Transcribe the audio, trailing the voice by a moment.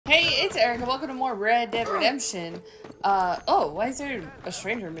Hey, it's Erica. Welcome to more Red Dead Redemption. Oh, why is there a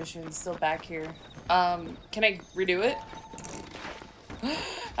stranger mission still back here? Can I redo it?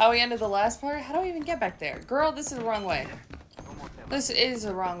 How we ended the last part? How do I even get back there? Girl, this is the wrong way. This is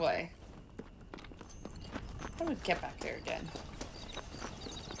the wrong way. How do we get back there again?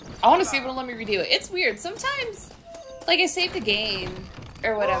 I want to see if it'll let me redo it. It's weird. Sometimes, like, I save the game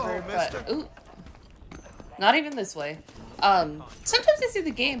or whatever, but... Ooh. Not even this way. Sometimes I save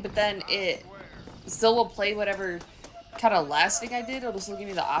the game, but then it still will play whatever kind of last thing I did. It'll still give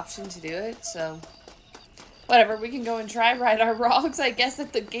me the option to do it, so... Whatever, we can go and try right our wrongs, I guess,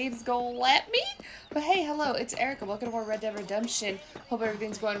 if the game's gonna let me. But hey, hello, it's Erica. Welcome to more Red Dead Redemption. Hope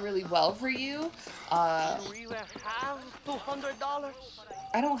everything's going really well for you. Do you have $200?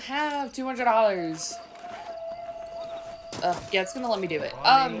 I don't have $200. Yeah, it's gonna let me do it.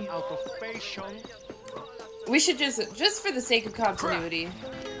 We should just for the sake of continuity.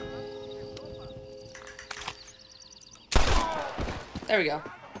 There we go.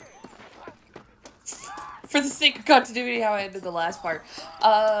 For the sake of continuity, how I ended the last part.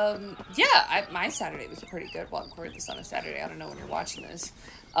 Yeah, my Saturday was pretty good. Well, I'm recording this on a Saturday. I don't know when you're watching this.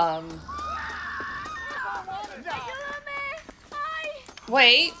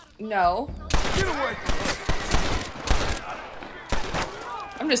 Wait, no.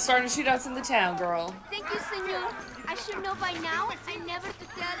 I'm just starting shootouts in the town, girl. Thank you, senor. I should know by now. I never to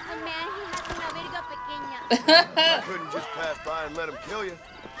tell a man he has una verga pequeña. I couldn't just pass by and let him kill you.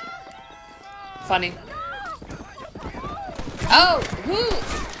 Funny. Oh, who?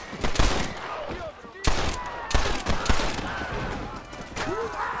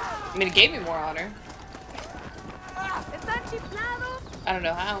 I mean, it gave me more honor. I don't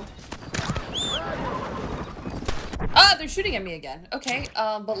know how. Ah, they're shooting at me again. Okay,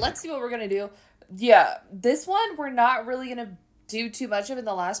 but let's see what we're gonna do. Yeah, this one, we're not really gonna do too much of. In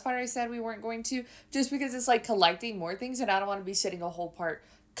the last part I said we weren't going to, just because it's like collecting more things, and I don't want to be sitting a whole part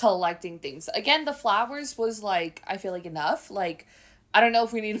collecting things. Again, the flowers was like, I feel like enough. Like, I don't know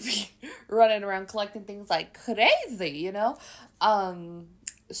if we need to be running around collecting things like crazy, you know?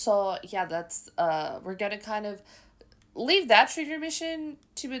 So yeah, that's, we're gonna kind of leave that treasure mission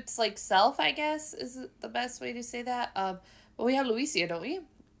to its like self, I guess, is the best way to say that. But we have Lucia, don't we?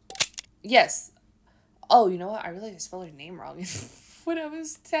 Yes. Oh, you know what? I realized I spelled her name wrong when I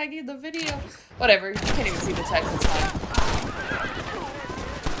was tagging the video. Whatever, you can't even see the text, it's fine.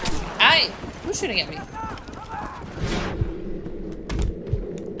 Aye! Who's shooting at me?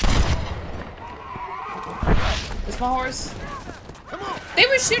 Is my horse? They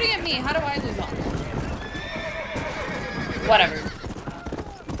were shooting at me! How do I lose on? Whatever.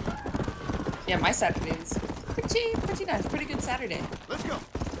 Yeah, my Saturday is pretty nice. Pretty good Saturday. Let's go.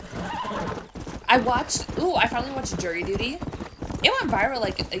 I finally watched Jury Duty. It went viral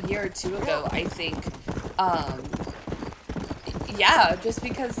like a year or two ago, I think. Yeah, just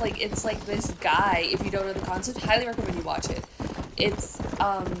because like it's like this guy, if you don't know the concept, highly recommend you watch it. It's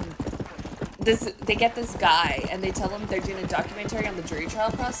they get this guy and they tell him they're doing a documentary on the jury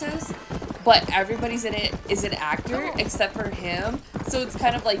trial process, but everybody's in it is an actor except for him, so it's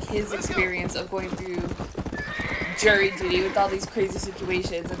kind of like his experience of going through jury duty with all these crazy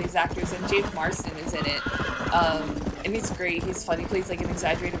situations and these actors, and James Marsden is in it, and he's great. He's funny, plays like an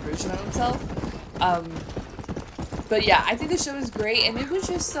exaggerated version of himself. But yeah, I think the show is great, and it was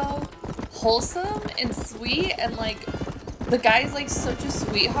just so wholesome and sweet, and like, the guy's like such a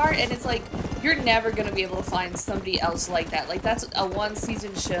sweetheart, and it's like, you're never gonna be able to find somebody else like that. Like, that's a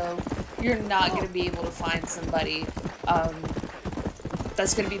one-season show. You're not gonna be able to find somebody,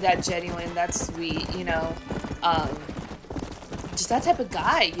 that's gonna be that genuine, that sweet, you know, just that type of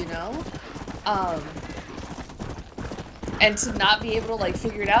guy, you know, and to not be able to, like,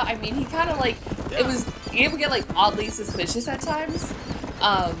 figure it out. I mean, he kind of, like, he would get, like, oddly suspicious at times,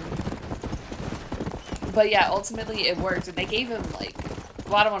 but yeah, ultimately it worked, and they gave him, like,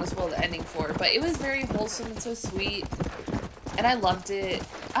 well, I don't want to spoil the ending for it, but it was very wholesome and so sweet, and I loved it.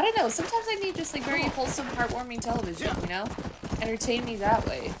 I don't know, sometimes I need just, like, very wholesome, heartwarming television, you know? Entertain me that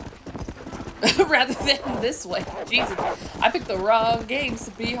way. Rather than this way. Jesus, I picked the wrong games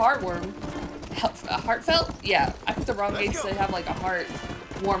to be heartwarming. Heartfelt? Yeah, I picked the wrong games to have, like, a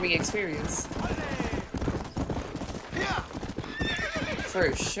heart-warming experience.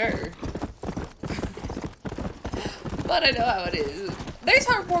 For sure. But I know how it is. There's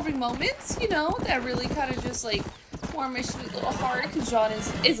heartwarming moments, you know, that really kind of just, like, warm my sweet little heart, because John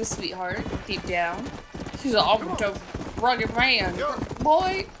is a sweetheart, deep down. He's an ultra rugged man.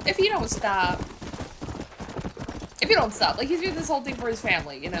 Boy, if you don't stop, like, he's doing this whole thing for his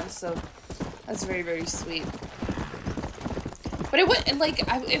family, you know, so that's very, very sweet. But it would, like,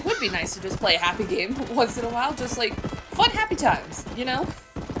 it would be nice to just play a happy game once in a while. Just, like, fun happy times, you know?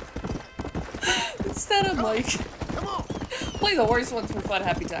 Instead of, like, play the worst ones for fun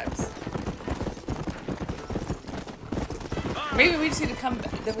happy times. Maybe we just need to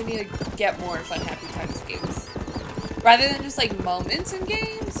that we need to get more fun happy times games. Rather than just like moments in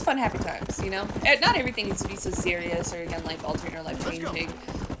games, fun happy times, you know? Not everything needs to be so serious or again life altering or life changing.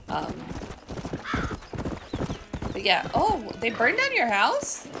 But yeah, oh, they burned down your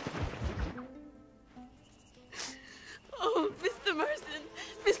house? Oh, Mr. Marston,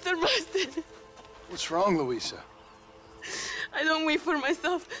 Mr. Marston. What's wrong, Louisa? I don't wait for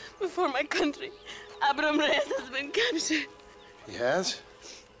myself, but for my country. Abraham Reyes has been captured. He has?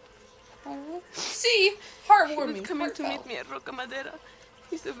 See, heartwarming. He was coming to meet me at Roca Madera.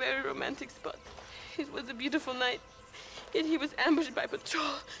 It's a very romantic spot. It was a beautiful night, yet he was ambushed by patrol.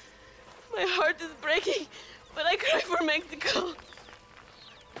 My heart is breaking, but I cry for Mexico.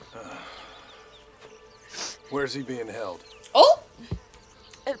 Where's he being held? Oh!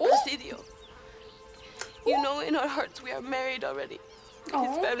 El Presidio. You know, in our hearts we are married already.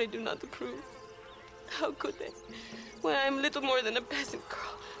 His family do not approve. How could they? When I'm little more than a peasant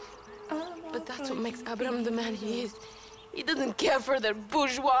girl. But that's what makes Abraham the man he is. He doesn't care for their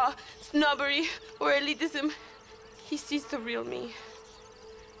bourgeois, snobbery, or elitism. He sees the real me.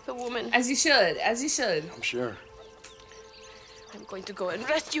 The woman. As you should, as you should. I'm sure. I'm going to go and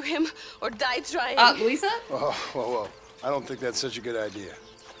rescue him or die trying. Louisa? Oh, whoa. I don't think that's such a good idea.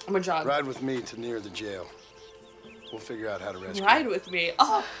 I'm a John. Ride with me to near the jail. We'll figure out how to rescue Ride him. with me.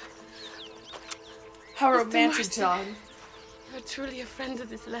 Oh. How romantic, John. You're truly a friend of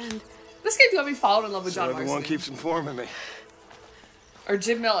this land. This game's got me falling in love with John Marston. Everyone keeps informing me. Or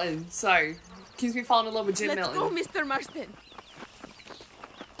Jim Milton, sorry. Keeps me falling in love with Jim Milton. Let's go, Mr. Marston.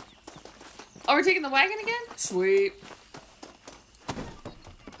 Oh, we're taking the wagon again? Sweet.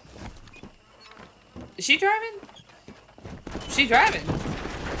 Is she driving? She driving.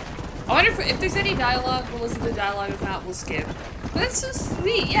 I wonder if there's any dialogue, we'll listen to the dialogue. If not, we'll skip. But that's so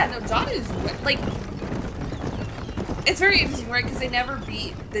sweet. Yeah, no, John is, like, it's very interesting, right? Because they never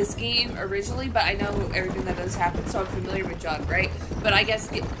beat this game originally, but I know everything that does happen, so I'm familiar with John, right? But I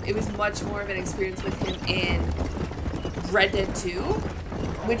guess it was much more of an experience with him in Red Dead 2,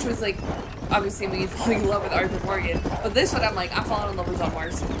 which was, like, obviously me falling in love with Arthur Morgan. But this one, I'm like, I'm falling in love with John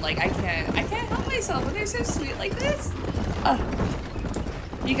Marston. Like, I can't help myself when they're so sweet like this.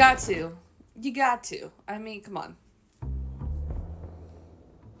 You got to. You got to. I mean, come on.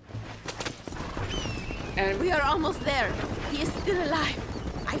 And we are almost there. He is still alive.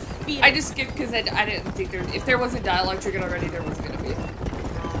 I feel I just skipped because I didn't think if there wasn't dialogue triggered already, there wasn't going to be.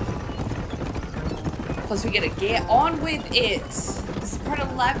 Plus, we get to get on with it. This is part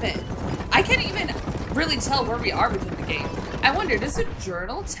 11. I can't even really tell where we are within the game. I wonder, does the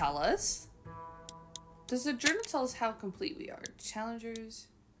journal tell us? Does the journal tell us how complete we are? Challengers.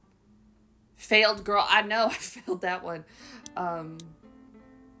 Failed girl. I know I failed that one.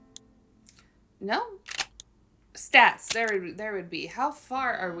 No. Stats. There would be. How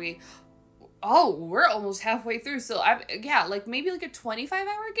far are we? Oh, we're almost halfway through. So yeah, like maybe like a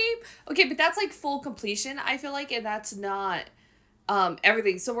 25-hour game. Okay, but that's like full completion, I feel like, and that's not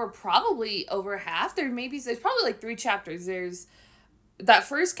everything. So we're probably over half. There's probably like 3 chapters. There's that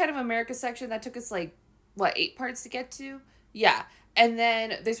first kind of America section that took us like what, 8 parts to get to? Yeah. And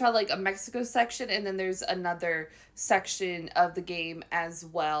then there's probably like a Mexico section, and then there's another section of the game as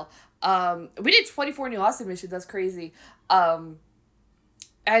well. We did 24 new Austin missions. That's crazy.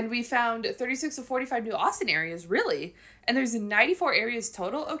 And we found 36 to 45 new Austin areas, really. And there's 94 areas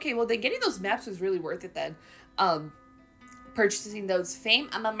total. Okay, well, then getting those maps was really worth it then. Purchasing those. Fame,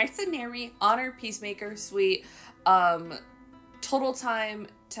 I'm a mercenary. Honor, peacemaker, sweet. Total time,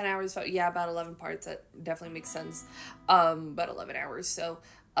 10 hours. Yeah, about 11 parts. That definitely makes sense. About 11 hours. So,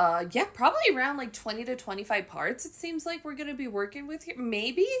 yeah, probably around like 20 to 25 parts, it seems like we're going to be working with here.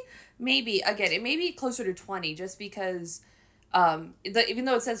 Maybe. Again, it may be closer to 20 just because... even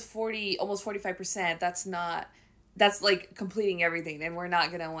though it says 40, almost 45%, that's like completing everything, and we're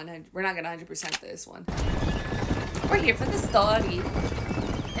not gonna 100% this one. We're here for the story.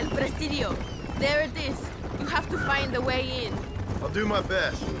 El Presidio, there it is. You have to find the way in. I'll do my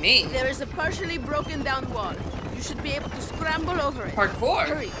best. Me? There is a partially broken down wall. You should be able to scramble over it. Parkour.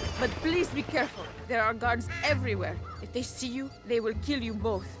 Hurry, but please be careful. There are guards everywhere. If they see you, they will kill you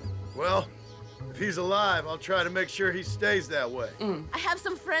both. Well, if he's alive, I'll try to make sure he stays that way. I have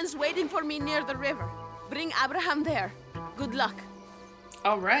some friends waiting for me near the river. Bring Abraham there. Good luck.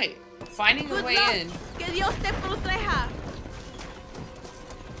 All right. Finding the way in. Que Dios te proteja.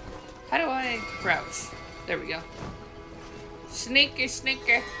 How do I crouch? There we go. Sneaky,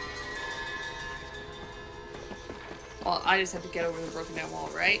 sneaky. Well, I just have to get over the broken down wall,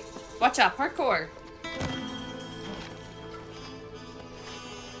 right? Watch out, parkour.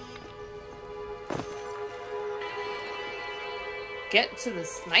 Get to the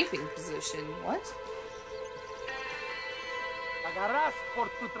sniping position. What? Agarrás por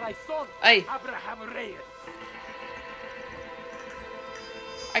tu traición, Hey. Abraham Reyes.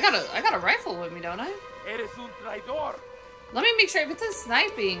 I got a rifle with me, don't I? Eres un traidor. Let me make sure if it's a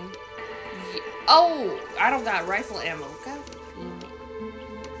sniping. Oh, I don't got rifle ammo. God damn it.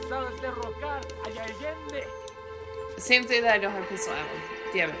 Sabes derrocar a Allende. Same thing that I don't have pistol ammo.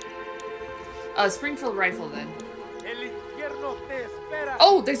 Damn it. Springfield rifle then. El infierno te espera.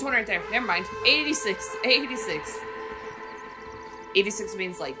 Oh, there's one right there. Never mind. 86. 86. 86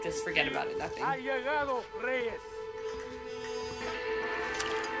 means like just forget about it. Nothing. Ha llegado Reyes.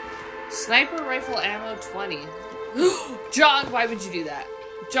 Sniper rifle ammo 20. John, why would you do that?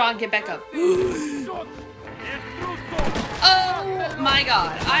 John, get back up. Oh my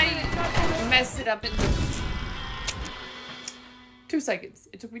god. I messed it up in 2 seconds.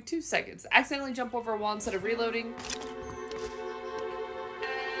 It took me 2 seconds. Accidentally jump over a wall instead of reloading.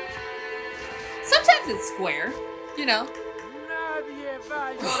 Sometimes it's square, you know.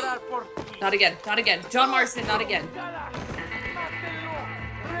 Not again. Not again. John Marston, not again.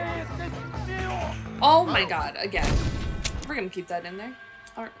 Oh my god, again. We're gonna keep that in there,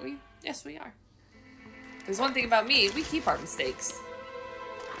 aren't we? Yes, we are. There's one thing about me, we keep our mistakes.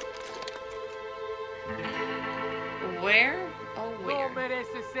 Where? Oh, where? No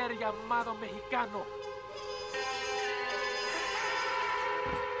mereces ser llamado mexicano.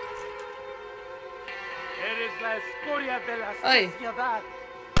 Eres la escoria de la sociedad.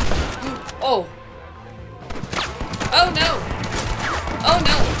 Oh. Oh no. Oh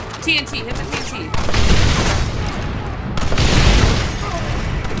no. TNT, hit the TNT.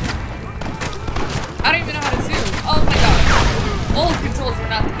 I don't even know how to zoom. Oh my god. Old controls were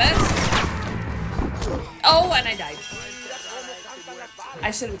not the best. Oh, and I died.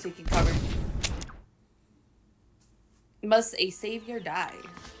 I should have taken cover. Must a savior die?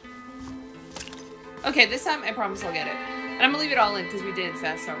 Okay, this time I promise I'll get it. And I'm gonna leave it all in because we did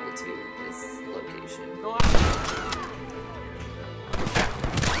fast travel to this location.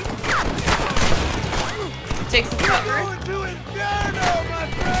 Take some cover. Over here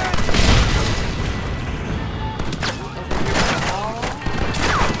by the wall.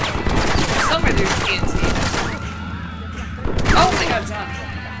 Somewhere there's TNT. Oh my god, John.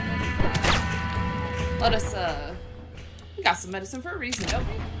 Let us, we got some medicine for a reason, don't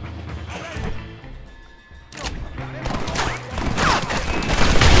we?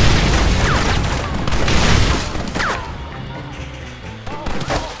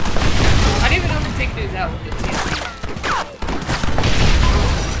 I didn't even know if we take these out with the TNT.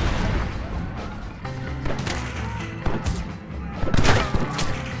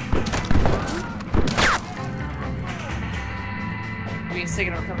 Give me a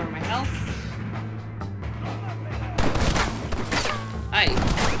second to recover my health. Aye.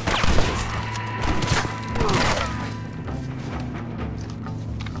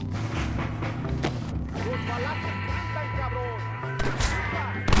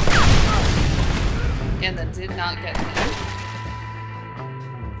 And that did not get me.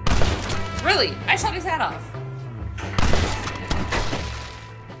 Really? I shot his hat off.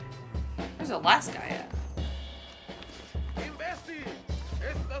 Where's the last guy at?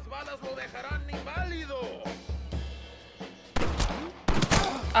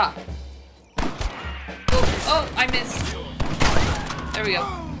 Ah. Oh, oh, I missed. There we go.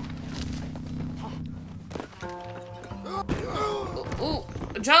 Oh,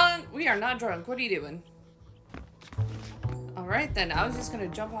 John, we are not drunk. What are you doing? Alright then, I was just gonna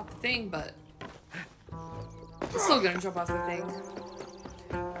jump off the thing, but I'm still gonna jump off the thing.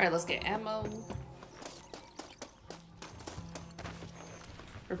 Alright, let's get ammo.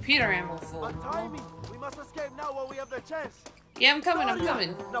 Repeater ammo full. Timing. We must escape now while we have the chance. Yeah, I'm coming, I'm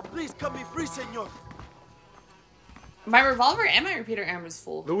coming. Now please cut me free, senor. My revolver and my repeater ammo is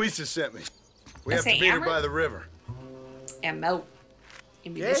full. Luisa sent me. We I have to say meet her ammo? by the river. Ammo.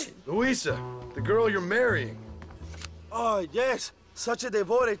 Ammunition. Luisa, the girl you're marrying. Oh, yes. Such a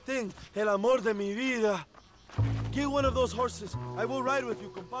devoted thing. El amor de mi vida. Get one of those horses. I will ride with you,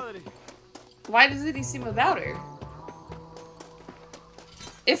 compadre. Why doesn't he seem about her?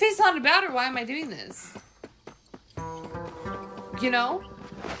 If he's not about her, why am I doing this? You know?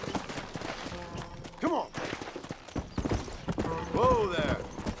 Come on. Whoa there.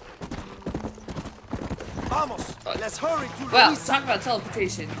 Vamos. Let's hurry to Well, Luisa. talk about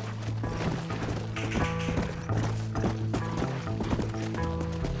teleportation.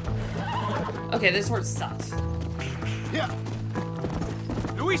 Okay, this horse sucks. Yeah.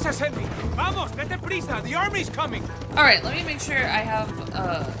 Luisa sent me. Vamos, date prisa. The army's coming. All right, let me make sure I have go,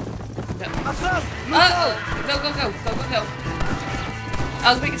 go.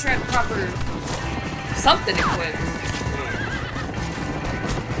 I was making sure I had proper something equipped.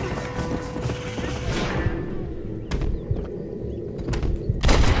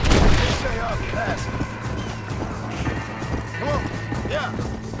 Say up fast. Come on. Yeah.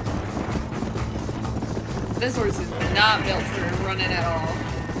 This horse is not built for running at all.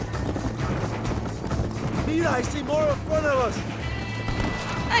 Mira, I see more in front of us.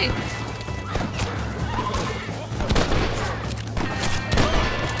 Hey.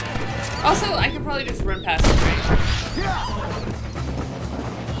 Also, I could probably just run past him, right?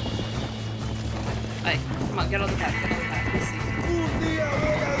 Hey, come on, get on the path, get on the path. Let's see. Un día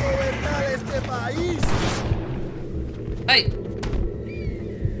voy a gobernar este país. Hey.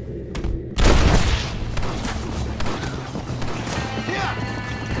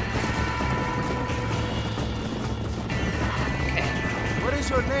 Okay. What is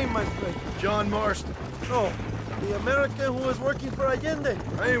your name, my friend? John Marston. Oh, the American who is working for Allende.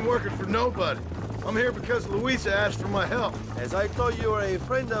 I ain't working for nobody. I'm here because Luisa asked for my help. As I thought you were a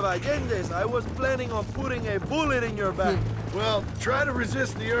friend of Allende's, I was planning on putting a bullet in your back. Well, try to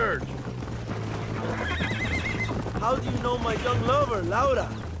resist the urge. How do you know my young lover, Laura?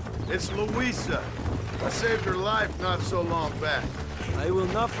 It's Luisa. I saved her life not so long back. I will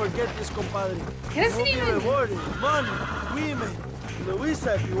not forget this, compadre. He doesn't You'll be even... rewarded. Money, women,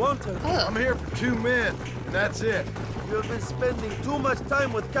 Luisa if you want her. I'm here for 2 men, and that's it. You've been spending too much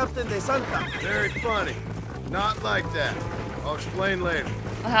time with Captain De Santa. Very funny. Not like that. I'll explain later.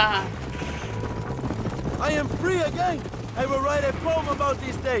 Ah. I am free again. I will write a poem about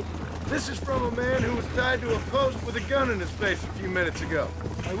this day. This is from a man who was tied to a post with a gun in his face a few minutes ago.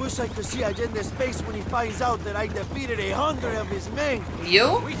 I wish I could see Allende's face when he finds out that I defeated 100 of his men.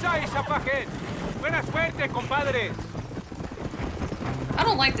 You? Luisa is up ahead. Buena suerte, compadres. I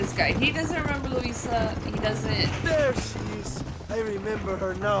don't like this guy. He doesn't remember Luisa. He doesn't... There she is. I remember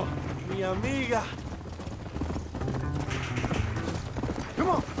her now. Mi amiga. Come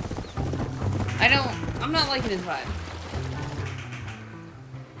on. I'm not liking his vibe.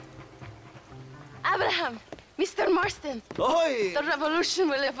 Abraham, Mr. Marston. Oi! The revolution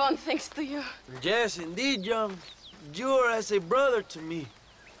will live on thanks to you. Yes, indeed, John. You are as a brother to me.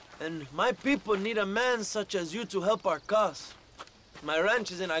 And my people need a man such as you to help our cause. My ranch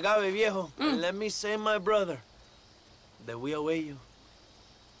is in Agave Viejo, and let me say, my brother, that we await you.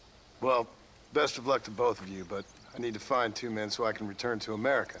 Well, best of luck to both of you, but I need to find 2 men so I can return to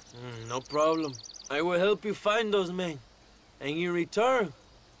America. No problem. I will help you find those men. And in return,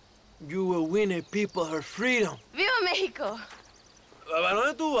 you will win a people her freedom. Viva Mexico! ¿A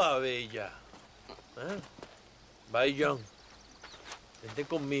dónde tú vas, bella? Bye, John. Vente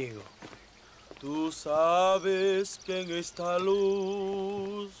conmigo. Tú sabes que en esta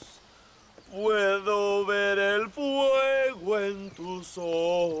luz puedo ver el fuego en tus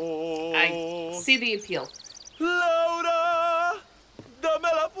ojos. I see the appeal. Laura, dame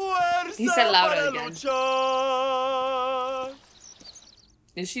la fuerza He said Laura para again. luchar.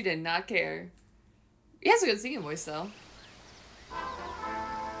 And she did not care. He has a good singing voice, though.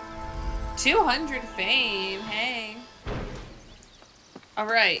 200 fame, hey.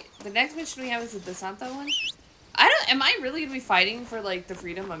 Alright, the next mission we have is the De Santa one. Am I really gonna be fighting for, like, the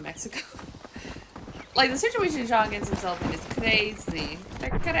freedom of Mexico? Like, the situation John gets himself in is crazy.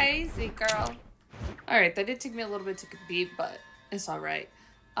 They're crazy, girl. Alright, that did take me a little bit to beat, but it's alright.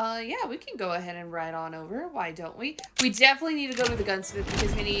 Yeah, we can go ahead and ride on over. Why don't we? We definitely need to go to the gunsmith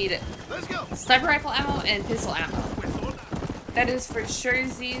because we need sniper rifle ammo and pistol ammo. That is for sure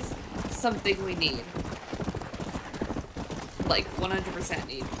something we need. Like, 100%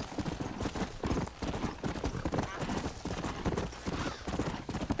 need.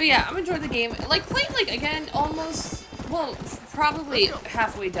 But yeah, I'm enjoying the game. Like, playing, like, again, almost, well, probably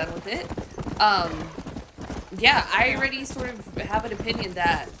halfway done with it. Yeah, I already sort of have an opinion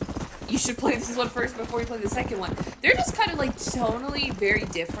that you should play this one first before you play the second one. They're just kind of, like, tonally very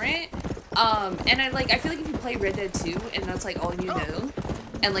different. And I feel like if you play Red Dead 2 and that's, like, all you know,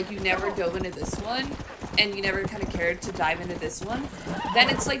 and, like, you never dove into this one, and you never kind of cared to dive into this one, then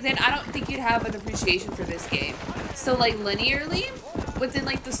it's like, then I don't think you'd have an appreciation for this game. So, like, linearly, within,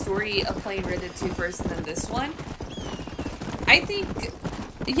 like, the story of playing Red Dead 2 first and then this one, I think,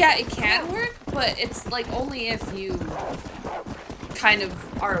 yeah, it can work, but it's, like, only if you kind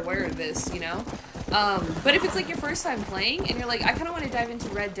of are aware of this, you know? But if it's, like, your first time playing, and you're like, I kind of want to dive into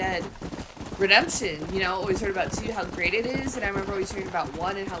Red Dead Redemption, you know, always heard about 2, how great it is, and I remember always hearing about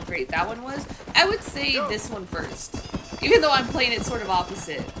 1 and how great that one was. I would say this one first, even though I'm playing it sort of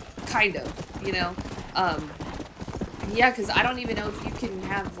opposite, kind of, you know. Yeah, because I don't even know if you can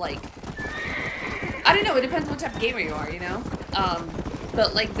have, like, I don't know, it depends what type of gamer you are, you know.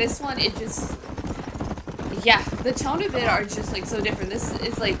 But like this one, it just, yeah, the tone of it are just like so different. This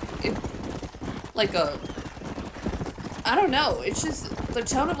is like, like a, I don't know, it's just the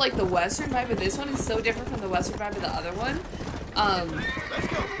tone of like the Western vibe of this one is so different from the Western vibe of the other one.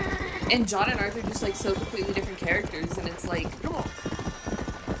 And John and Arthur just like so completely different characters, and it's like,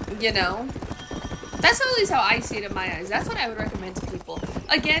 you know, that's at least how I see it in my eyes. That's what I would recommend to people.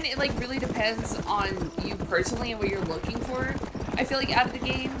 Again, it like really depends on you personally and what you're looking for. I feel like out of the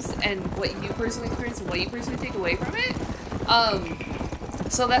games and what you personally experience and what you personally take away from it.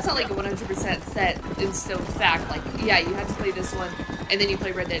 So that's not like a 100% set in stone fact. Like, yeah, you have to play this one and then you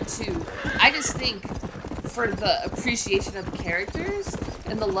play Red Dead 2. I just think for the appreciation of the characters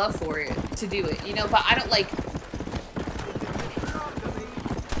and the love for it to do it, you know. But I don't like.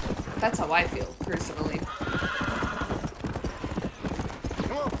 That's how I feel personally.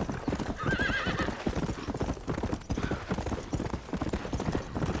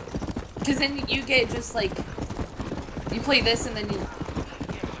 Because then you get just like, you play this and then you,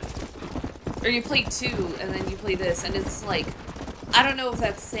 or you play 2 and then you play this, and it's like, I don't know if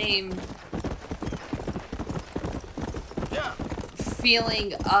that same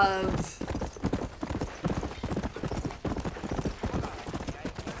feeling of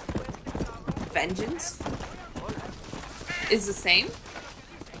vengeance is the same.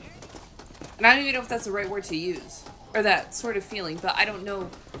 And I don't even know if that's the right word to use, or that sort of feeling, but I don't know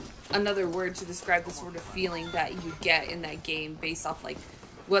another word to describe the sort of feeling that you get in that game based off like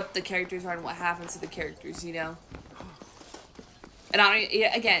what the characters are and what happens to the characters, you know. And I don't,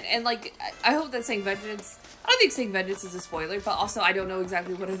 yeah, again, and like I hope that saying vengeance, I don't think saying vengeance is a spoiler, but also I don't know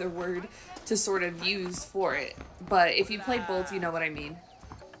exactly what other word to sort of use for it. But if you played both, you know what I mean.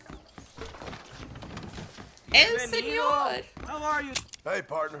 El Señor! How are you? Hey,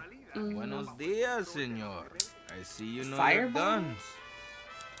 partner. Buenos dias, señor. I see you know your Fireball? guns.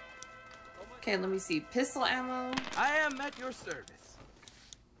 Okay, let me see. Pistol ammo. I am at your service.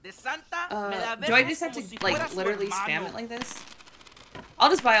 De Santa, Do I just have to like literally spam it like this? I'll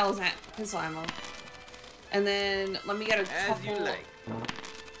just buy all his pistol ammo. And then let me get a couple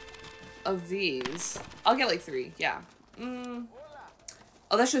of these. I'll get like 3, yeah.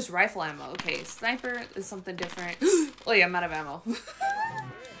 Oh, that's just rifle ammo. Okay, sniper is something different. Oh yeah, I'm out of ammo.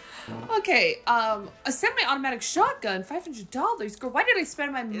 Okay, a semi-automatic shotgun, $500. Girl, why did I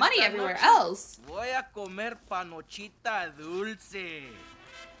spend my money everywhere else? Voy a comer panochita dulce.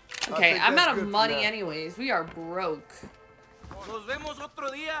 Okay, I'm out of money anyways. We are broke. Nos vemos otro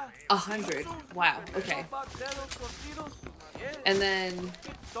día. 100. Wow, okay. And then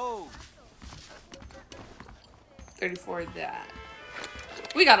 34 of that.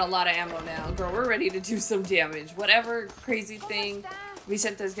 We got a lot of ammo now, girl. We're ready to do some damage. Whatever crazy thing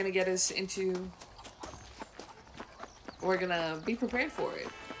Vicenta's gonna get us into, we're gonna be prepared for it.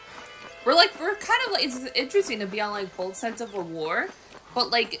 We're kind of like, it's interesting to be on like both sides of a war,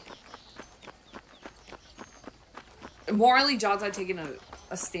 but like morally John's not taking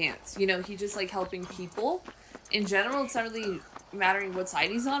a stance, you know. He just like helping people in general. It's not really mattering what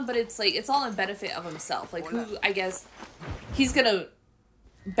side he's on, but it's like it's all in benefit of himself. Like who, I guess he's gonna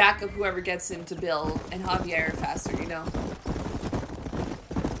back up whoever gets into Bill and Javier faster, you know.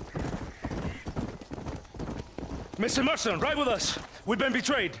 Mr. Marston, ride with us. We've been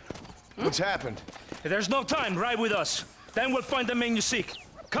betrayed. What's happened? There's no time. Ride with us. Then we'll find the man you seek.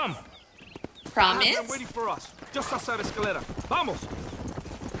 Come. Promise? They're waiting for us, just outside Escalera. Vamos.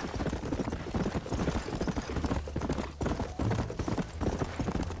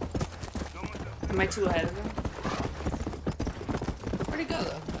 Am I too ahead of him? Where'd he go,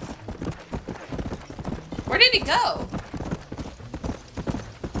 though? Where did he go?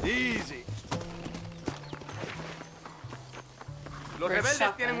 Easy. Los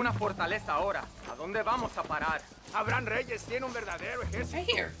rebeldes tienen una fortaleza ahora. ¿A dónde vamos a parar? Abraham Reyes tiene un verdadero ejército. Right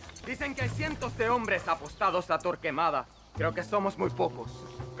here. Dicen que hay cientos de hombres apostados a Torquemada. Creo que somos muy pocos.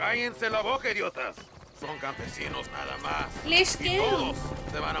 Cállense la boca, idiotas. Son campesinos nada más. Let's Y go. todos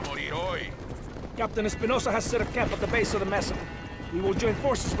se van a morir hoy. Captain Espinosa has set a camp at the base of the massacre. We will join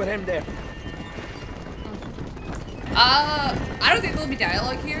forces with him there. I don't think there'll be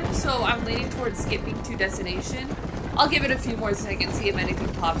dialogue here, so I'm leaning towards skipping to destination. I'll give it a few more seconds, see if anything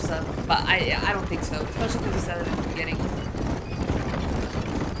pops up, but I don't think so, especially because we said it at the beginning.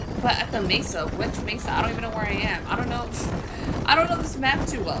 But at the Mesa, which Mesa? I don't even know where I am. I don't know this map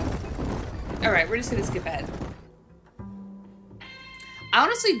too well. Alright, we're just gonna skip ahead. I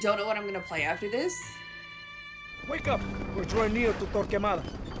honestly don't know what I'm gonna play after this. Wake up! We're drawing near to Torquemada.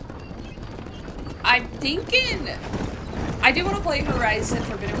 I'm thinking I do want to play Horizon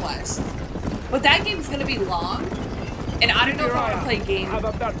Forbidden West, but that game's gonna be long, and I don't know if I want to play a game. I have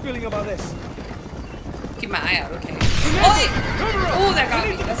a bad feeling about this. Keep my eye out, okay. Oh, that got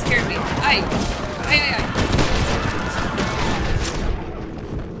me. That scared me. Aye.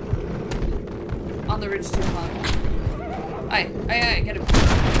 On the ridge too long. Aye, get him.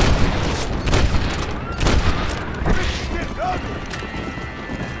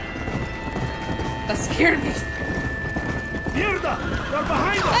 That scared me. Mierda! They're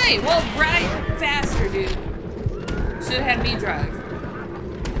behind us! Hey, well, ride faster, dude. Should've had me drive.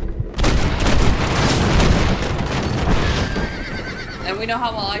 And we know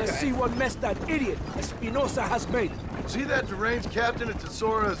how well I drive. Let's see what mess that idiot Espinosa has made. Is he that deranged captain at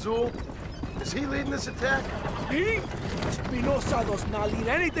Tesoro Azul? Is he leading this attack? He? Espinosa does not lead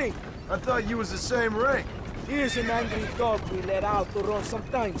anything. I thought you was the same rank. He is an angry dog we let out to run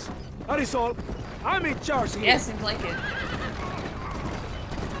sometimes. That is all. I'm in charge here. Yeah, seems like it.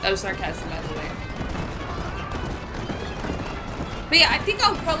 That was sarcasm, by the way. But yeah, I think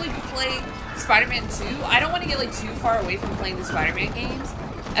I'll probably play Spider-Man 2. I don't want to get like too far away from playing the Spider-Man games,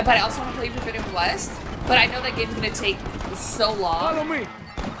 but I also want to play Forbidden West. But I know that game's gonna take so long. Follow me.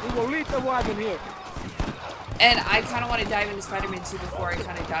 We will leave the wagon here. And I kind of want to dive into Spider-Man 2 before I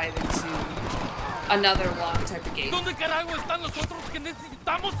kind of dive into another long type of game. ¿Dónde carajo están los otros que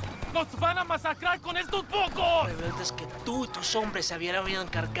necesitamos? ¡Nos van a masacrar con estos pocos! Rebeldes que tú y tus hombres se habían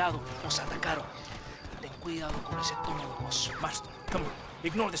encargado nos atacaron. Ten cuidado con ese tono de voz. Master, come on.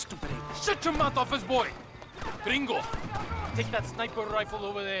 Ignore the stupid ape. Shut your mouth, office boy! Gringo, take that sniper rifle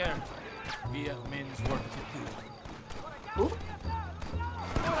over there. We have men's work to do. Ooh.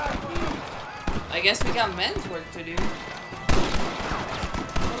 I guess we got men's work to do.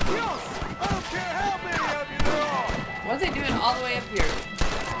 I don't care how many of you there are. What are they doing all the way up here?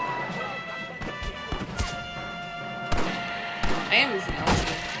 I am using LSD.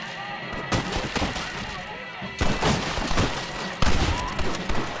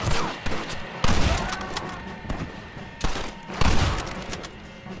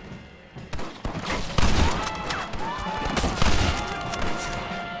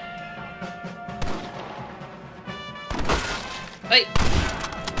 Wait.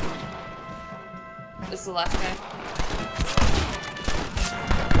 This is the last guy.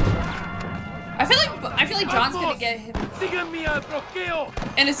 I feel like John's gonna get him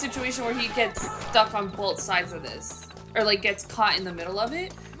in a situation where he gets stuck on both sides of this, or like gets caught in the middle of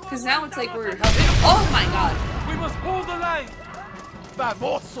it. Because now it's like we're helping. Oh my god! We must hold the line.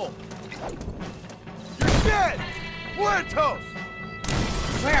 Famoso. You're dead. Muertos.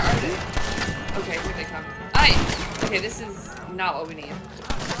 Where are they? Okay, here they come. Aye. Okay, this is not what we need.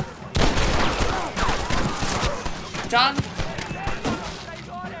 John.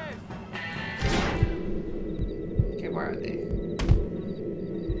 Okay, where are they?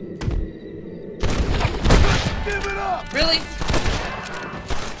 Give it up. Really?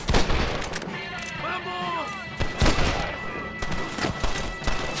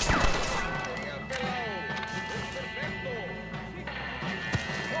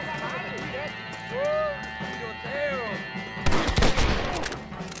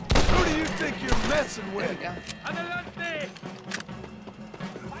 Who do you think you're messing with? There we go.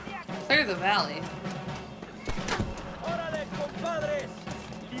 Clear the valley. ¡Órale, compadres!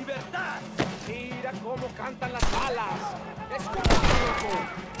 ¡Libertad! ¡Mira cómo cantan las balas! ¡Escucha, loco!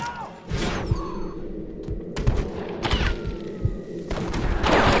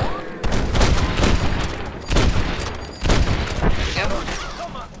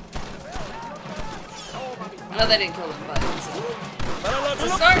 No, they didn't kill him, but it's a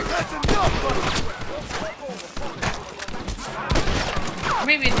start. Or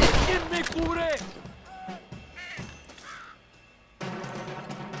maybe it did.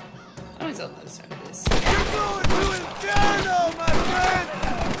 I always on the other side of this. You're going to Inferno, my friend!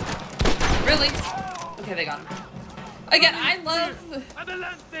 Really? Okay, they got him. Again, I'm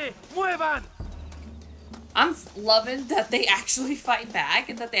loving that they actually fight back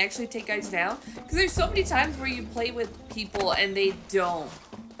and that they actually take guys down. Because there's so many times where you play with people and they don't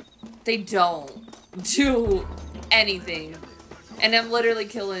do anything. And I'm literally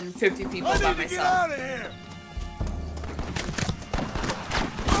killing 50 people by myself. Get out of here.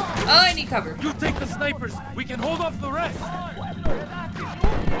 Oh, I need cover. You take the snipers. We can hold off the rest.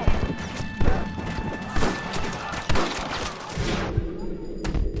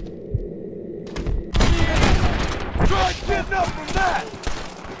 Try getting up from that.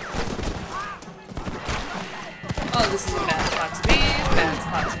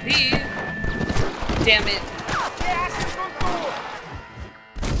 be. Damn it.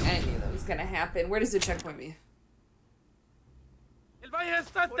 I knew that was gonna happen. Where does the checkpoint be?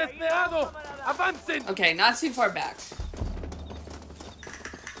 Okay, not too far back.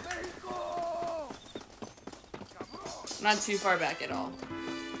 Not too far back at all.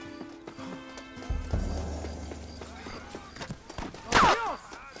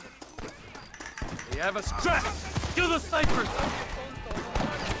 They have us trapped! Kill the snipers!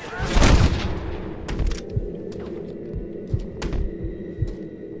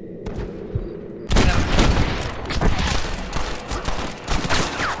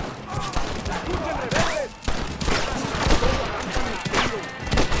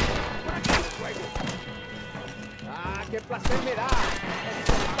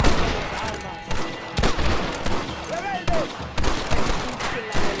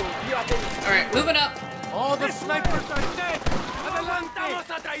 Alright, moving up. All the snipers are dead! Adelante!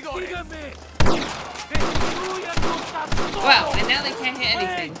 Wow, and now they can't hit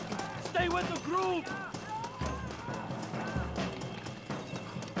anything. Stay with the group!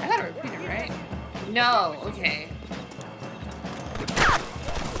 I gotta repeat it, right? No, okay.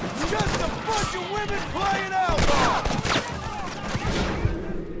 Just a bunch of women playing outlaw!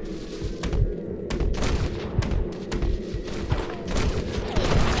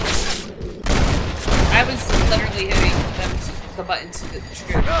 I was literally hitting them the button to the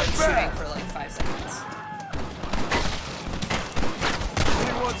trigger shooting for like 5 seconds.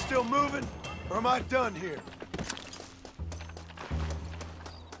 Anyone still moving? Or am I done here?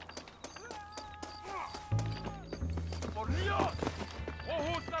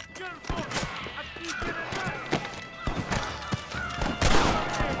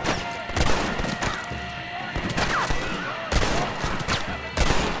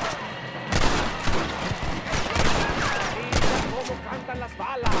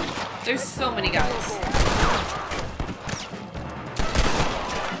 There's so many guys.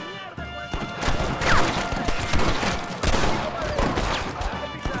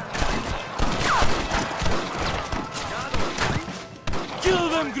 Kill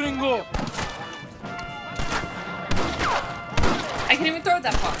them, gringo! I can't even throw it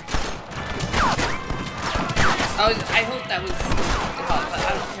that far. I hope that was help, but I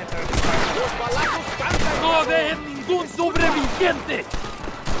don't can't throw it as far. ¡No dejen ningún sobreviviente!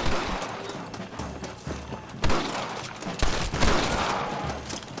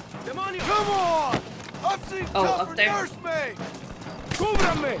 Come on! I've seen up there. nursemaid!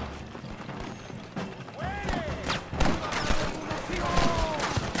 ¡Cúbrame!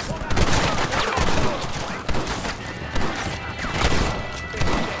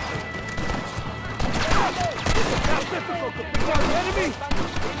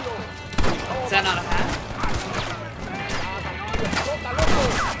 Is that not a hat?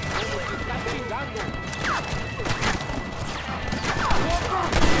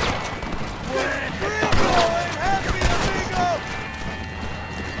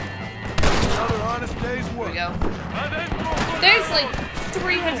 Another honest day's Here work. we go. There's like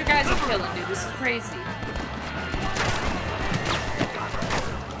 300 guys I'm killing, dude. This is crazy.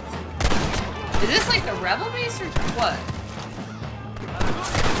 Is this like the rebel base or what?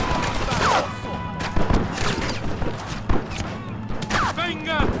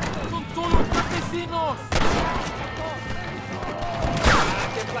 ¡Venga! ¡Son solo campesinos!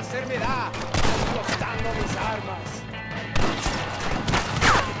 ¡Qué placer me da! Explotando mis armas.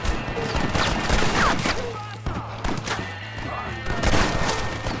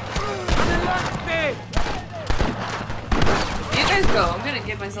 ¡Adelante! You guys go. I'm gonna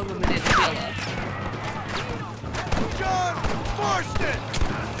give myself a minute to heal up. John Marston!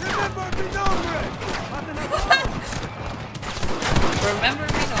 Remember mi nombre! Remember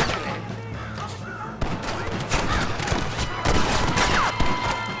me, no way.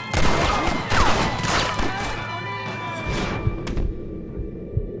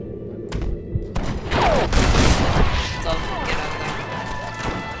 So, get out of there.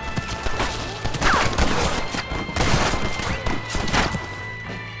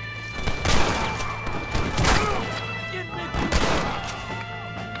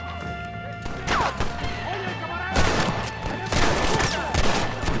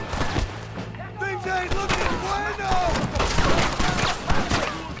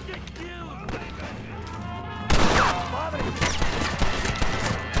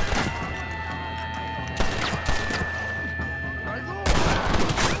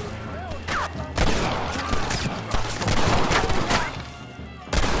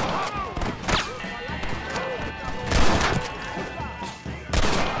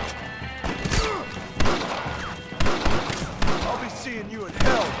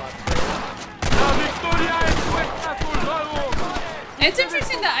 It's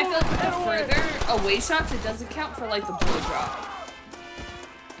interesting that I feel like with the further away shots, it doesn't count for like the bullet drop.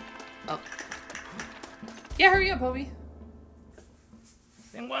 Oh. Yeah, hurry up, homie.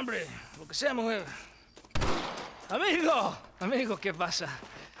 Tengo hambre, lo que sea, mujer. Amigo, ¿qué pasa?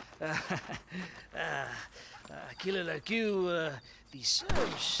 A killer like you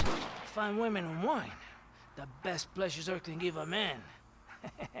deserves fine women and wine. The best pleasures Earth can give a man.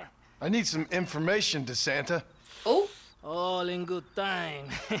 I need some information, DeSanta. Oh. All in good time.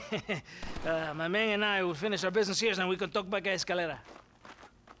 My man and I will finish our business here and we can talk back at Escalera.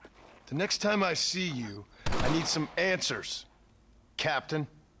 The next time I see you, I need some answers, Captain.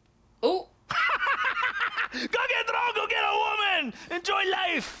 Oh. Go get drunk, go get a woman! Enjoy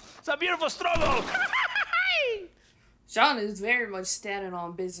life! It's a beautiful struggle! Sean is very much standing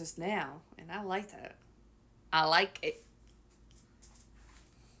on business now, and I like that. I like it.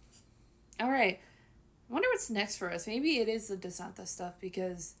 Alright. I wonder what's next for us. Maybe it is the DeSanta stuff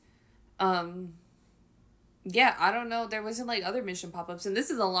because, yeah, I don't know. There wasn't like other mission pop-ups, and this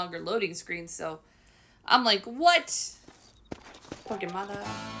is a longer loading screen, so I'm like, what? Pokemon.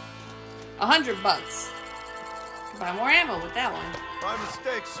 $100. Can buy more ammo with that one. My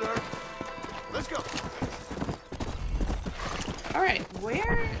mistake, sir. Let's go. All right,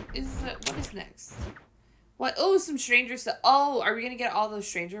 where is the, what is next? What? Oh, some stranger stuff. Oh, are we gonna get all those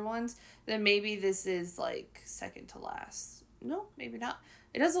stranger ones? Then maybe this is like second to last. No, maybe not.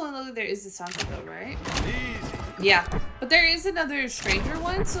 It doesn't look like there is the Santa though, right? Easy. Yeah, but there is another stranger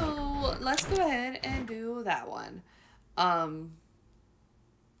one, so let's go ahead and do that one.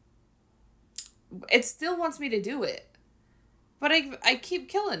 It still wants me to do it, but I keep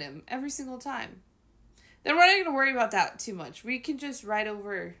killing him every single time. Then we're not going to worry about that too much. We can just ride on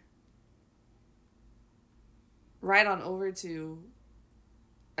over to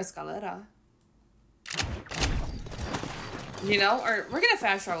Escalera. You know, or we're going to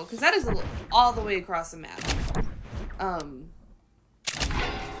fast travel because that is all the way across the map.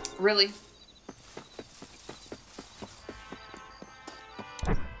 Really?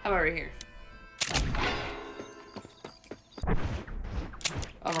 How about right here?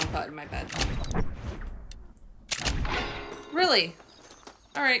 Oh, wrong button, my bad. Really?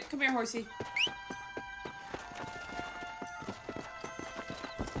 Alright, come here, horsey.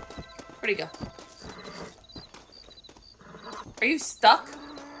 Where'd he go? Are you stuck?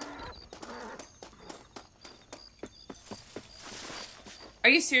 Are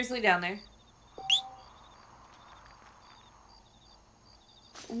you seriously down there?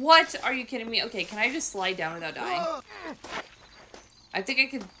 What? Are you kidding me? Okay, can I just slide down without dying? I think I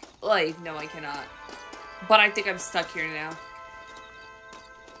could... Like, no, I cannot. But I think I'm stuck here now.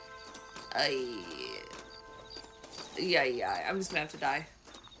 Yeah, I'm just gonna have to die.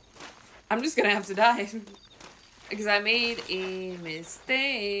 I'm just gonna have to die. Because I made a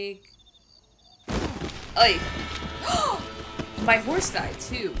mistake. Ay. My horse died,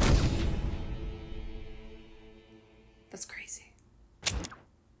 too. That's crazy.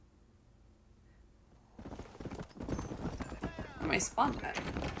 Where am I spawned at?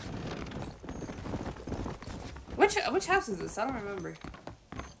 Which house is this? I don't remember.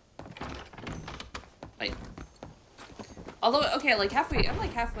 Wait. Although, okay, like halfway. I'm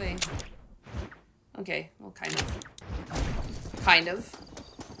like halfway. Okay, well, kind of. Kind of.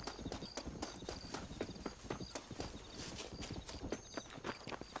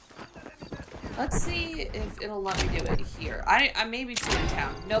 Let's see if it'll let me do it here. I may be too in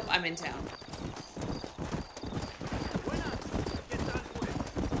town. Nope, I'm in town.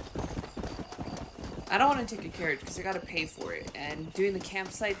 I don't want to take a carriage because I gotta pay for it, and doing the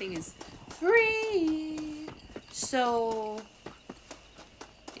campsite thing is free. So,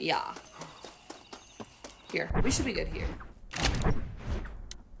 yeah. Here, we should be good here.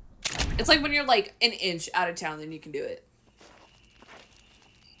 It's like when you're like an inch out of town, then you can do it.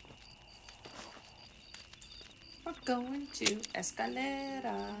 We're going to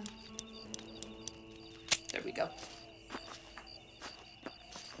Escalera. There we go.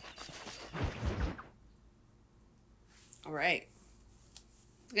 Alright.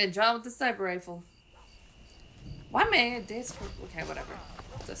 Good job with the sniper rifle. Why man this? Okay, whatever.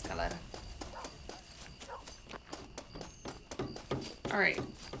 It's Escalera. Alright.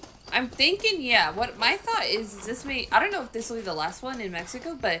 I'm thinking, yeah, what my thought is this may, I don't know if this will be the last one in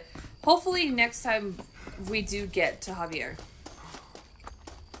Mexico, but hopefully next time we do get to Javier.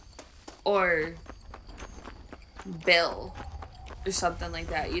 Or Bill. Or something like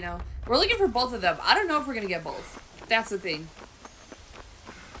that, you know? We're looking for both of them. I don't know if we're gonna get both. That's the thing.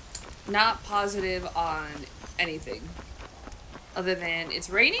 Not positive on anything. Other than it's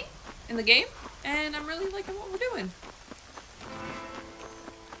raining in the game, and I'm really liking what we're doing.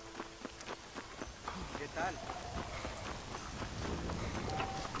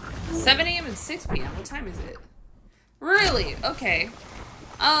 7 a.m. and 6 p.m. What time is it? Really? Okay.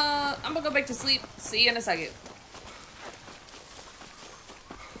 I'm gonna go back to sleep. See you in a second.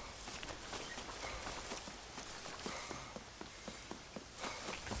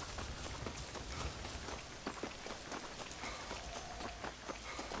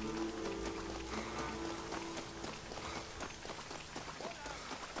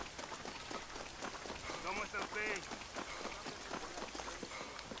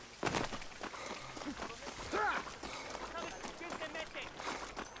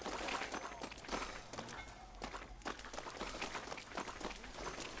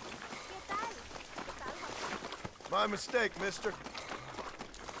 My mistake, mister.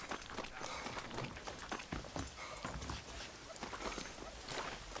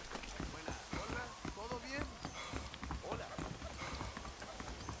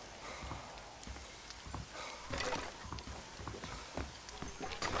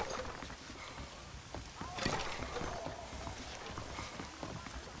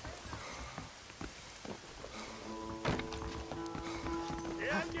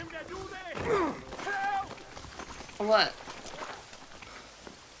 What?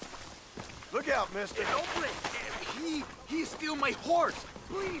 Look out, mister. He stole my horse.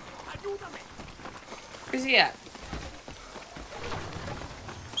 Please, ayúdame. Where's he at?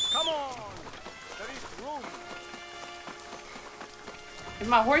 Come on. There is room. If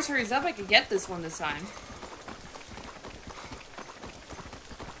my horse hurries up, I could get this one this time.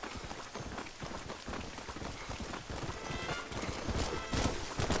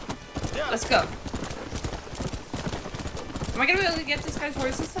 Let's go. Am I gonna be able to get this guy's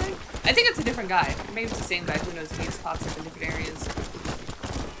horse this time? I think it's a different guy. Maybe it's the same guy. Who knows? He just pops up in different areas.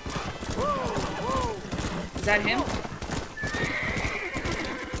 Is that him?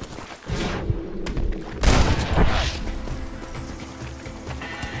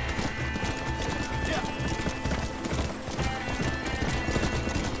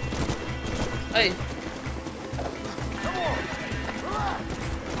 Hey.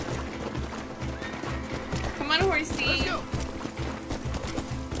 Come on, horsey.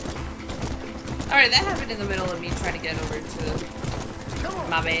 Alright, that happened in the middle of me trying to get over to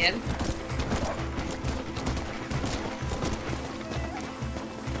my bed.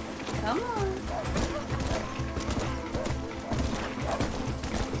 Come on.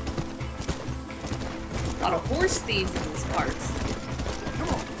 A lot of horse thieves in these parts.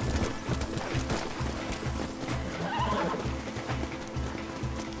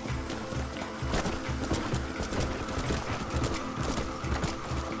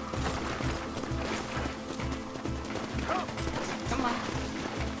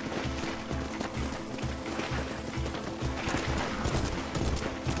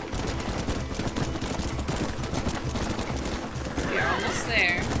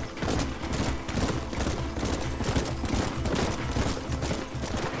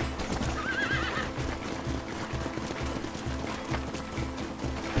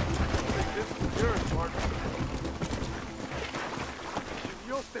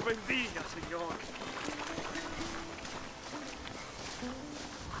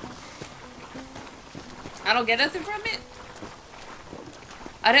 I don't get nothing from it?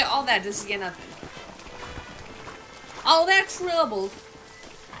 I did all that just to get nothing. All that trouble.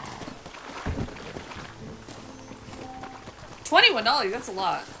 $21, that's a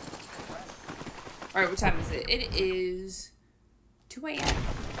lot. Alright, what time is it? It is 2 a.m.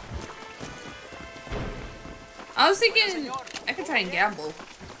 I was thinking I could try and gamble.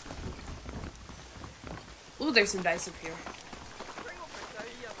 Ooh, there's some dice up here.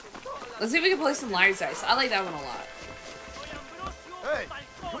 Let's see if we can play some liar's dice. I like that one a lot. Hey,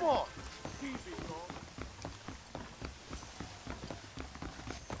 come on.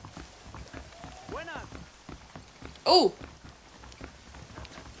 Oh!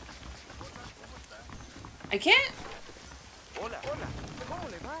 I can't?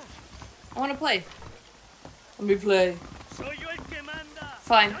 I want to play. Let me play.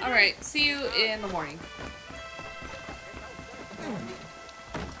 Fine. Alright. See you in the morning.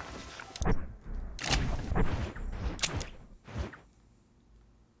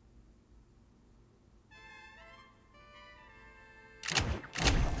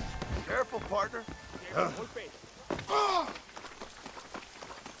 Careful, partner.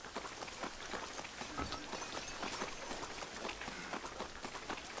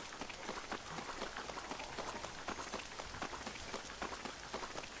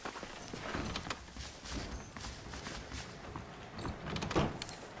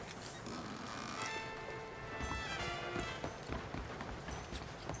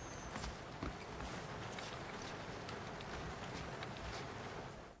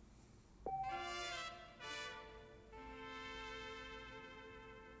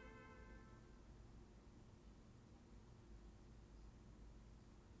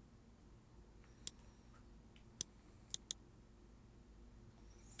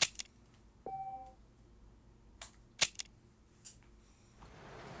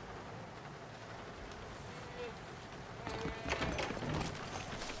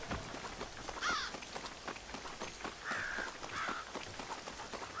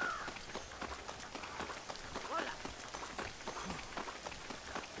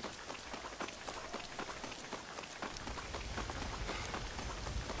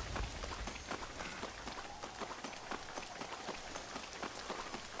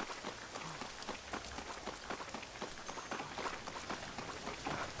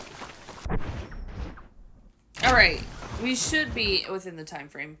 Alright, we should be within the time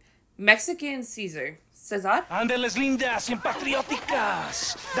frame. Mexican Caesar. Cesar? Ándeles lindas y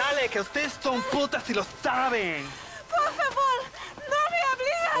patrióticas. Dale, que ustedes son putas y lo saben. Por favor, no me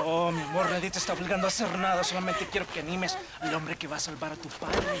obligas. Oh, mi amor, nadie te está obligando a hacer nada. Solamente quiero que animes al hombre que va a salvar a tu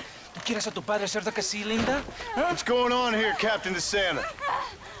padre. ¿Tú quieres a tu padre, cierto que sí, linda? ¿Ah? What's going on here, Captain DeSanta?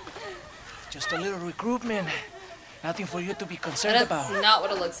 Just a little recruitment. Nothing for you to be concerned That's about. not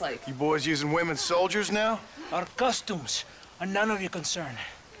what it looks like. You boys using women soldiers now? Our costumes are none of your concern.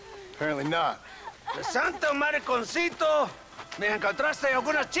 Apparently not. Santo mariconcito, ¿me encontraste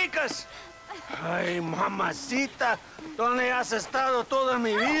algunas chicas? Ay, mamacita, ¿dónde has estado toda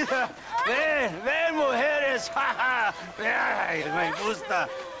mi vida? Ven, mujeres. Ay, me gusta.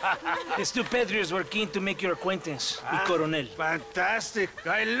 These two patriots were keen to make your acquaintance, mi coronel. Fantastic.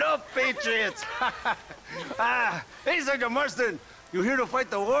 I love patriots. Hey, Sergeant Marston, you here to fight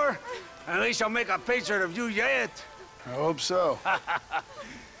the war? And we shall make a patriot of you yet. I hope so.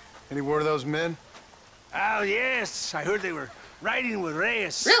 Any word of those men? Oh, yes. I heard they were riding with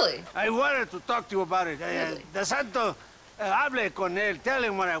Reyes. Really? I wanted to talk to you about it. Really? De Santo, hable con él. Tell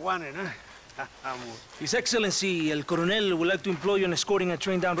him what I wanted. His Excellency, El Coronel, would like to employ you in escorting a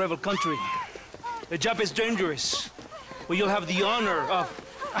train down rebel country. The job is dangerous, but you'll have the honor of...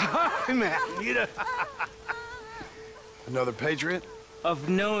 Another patriot? of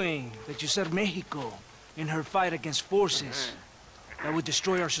knowing that you served Mexico in her fight against forces that would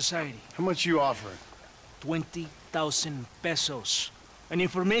destroy our society. How much you offering? 20,000 pesos. And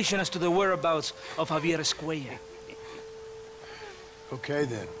information as to the whereabouts of Javier Escuella. Okay,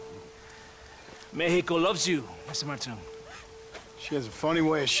 then. Mexico loves you, Mr. Martin. She has a funny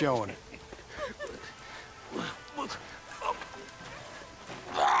way of showing it.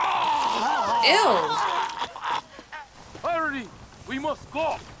 Ew. Hurry! We must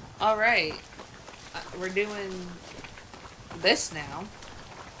go! Alright. We're doing this now.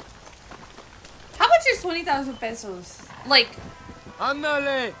 How much is 20,000 pesos? Like,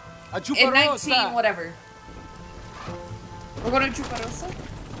 Ándale! A in Chuparosa! 19 whatever. We're going to Chuparosa?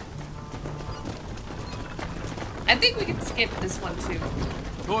 I think we can skip this one too.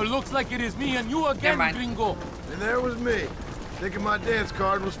 So it looks like it is me and you again, gringo. And there was me, thinking my dance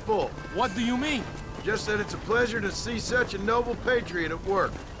card was full. What do you mean? Just that it's a pleasure to see such a noble patriot at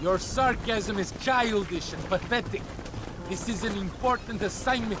work. Your sarcasm is childish and pathetic. This is an important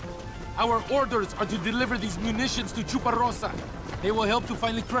assignment. Our orders are to deliver these munitions to Chuparosa. They will help to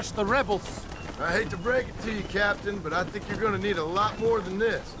finally crush the rebels. I hate to break it to you, Captain, but I think you're gonna need a lot more than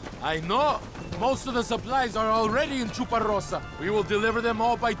this. I know. Most of the supplies are already in Chuparosa. We will deliver them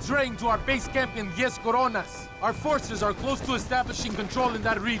all by train to our base camp in 10 Coronas. Our forces are close to establishing control in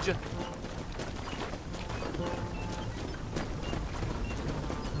that region.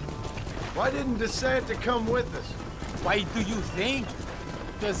 Why didn't DeSanta come with us? Why do you think?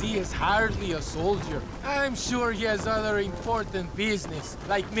 Because he is hardly a soldier. I'm sure he has other important business,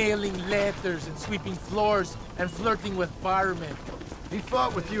 like mailing letters and sweeping floors and flirting with barmen. He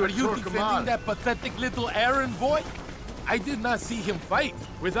fought with you Are at you defending Torquemada. that pathetic little errand boy? I did not see him fight.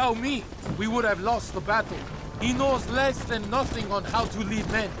 Without me, we would have lost the battle. He knows less than nothing on how to lead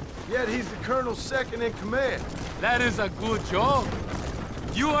men. Yet he's the colonel's second in command. That is a good job.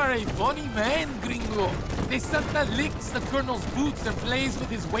 You are a funny man, gringo. DeSanta licks the colonel's boots and plays with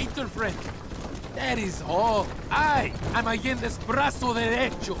his waiter friend. That is all. I am Allende's brazo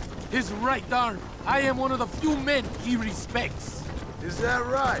derecho, his right arm. I am one of the few men he respects. Is that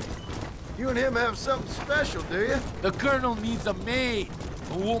right? You and him have something special, do you? The colonel needs a maid,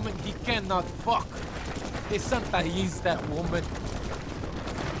 a woman he cannot fuck. DeSanta is that woman.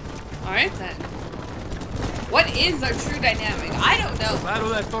 Alright then. What is our true dynamic? I don't know. Battle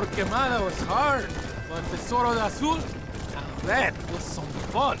de Torquemada was hard, but Tesoro de Azul, now that was some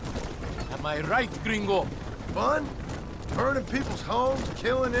fun. Am I right, gringo? Fun? Burning people's homes,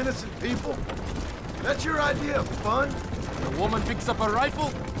 killing innocent people? That's your idea of fun? A woman picks up a rifle,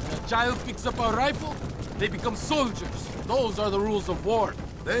 a child picks up a rifle, they become soldiers. Those are the rules of war.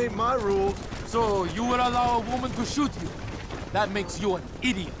 They ain't my rules. So you would allow a woman to shoot you? That makes you an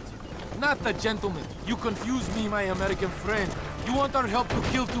idiot. Not a gentleman. You confuse me, my American friend. You want our help to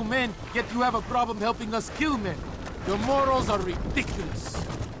kill 2 men, yet you have a problem helping us kill men. Your morals are ridiculous.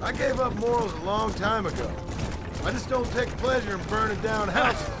 I gave up morals a long time ago. I just don't take pleasure in burning down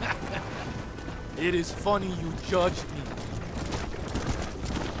houses. It is funny you judged me.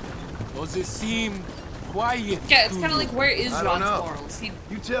 Does it seem quiet? Yeah, it's kind of like, where is I don't Ron's know. morals?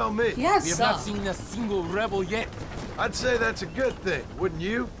 You tell me. He has We have some. not seen a single rebel yet. I'd say that's a good thing, wouldn't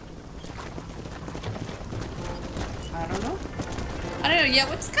you? I don't know. I don't know, yeah,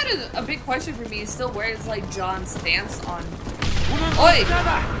 what's kind of a big question for me is still where is, like, John's stance on... Oi!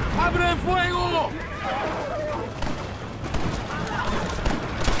 ¡Abre fuego!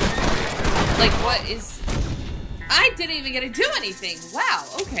 Like, what is... I didn't even get to do anything! Wow,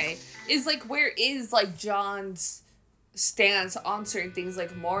 okay. Is, like, where is, like, John's stance on certain things,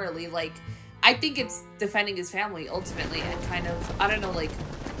 like, morally? Like, I think it's defending his family, ultimately, and kind of, I don't know, like,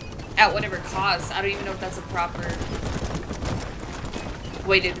 at whatever cost. I don't even know if that's a proper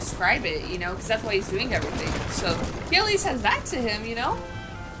way to describe it, you know? Because that's why he's doing everything. So, he at least has that to him, you know?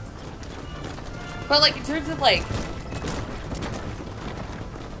 But, like, in terms of, like,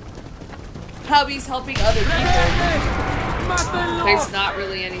 how he's helping other people, there's not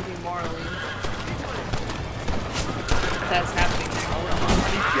really anything morally that's happening there.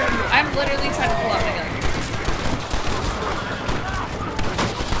 I'm literally trying to pull out my gun.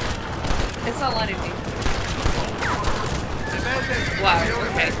 It's not letting me. Wow,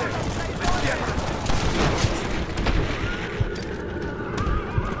 okay.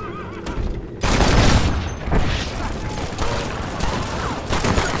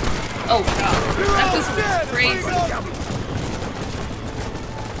 Oh god, that was crazy.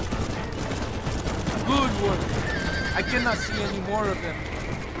 Good work. I cannot see any more of them.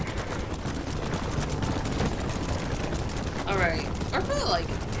 Alright, we're probably like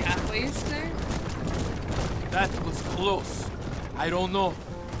halfway-ish there. That was close. I don't know.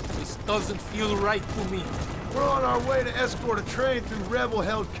 This doesn't feel right to me. We're on our way to escort a train through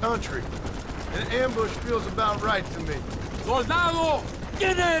rebel-held country. An ambush feels about right to me. ¡Soldado!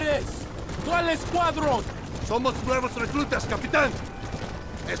 ¿Quién eres? ¿Cuál escuadrón? Somos nuevos reclutas, capitán.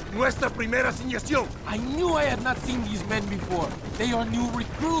 Es nuestra primera asignación. I knew I had not seen these men before. They are new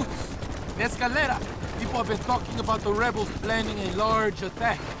recruits. The Escalera. People have been talking about the rebels planning a large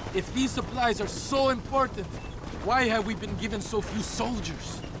attack. If these supplies are so important, why have we been given so few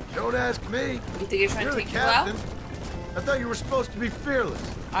soldiers? Don't ask me. You think you're trying You're to the take you out? captain. I thought you were supposed to be fearless.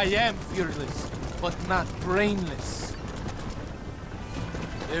 I am fearless, but not brainless.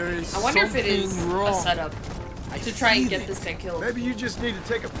 There is I wonder if it is wrong. a setup to try and get this guy killed. Maybe you just need to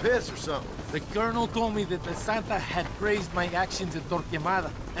take a piss or something. The colonel told me that the Santa had praised my actions in Torquemada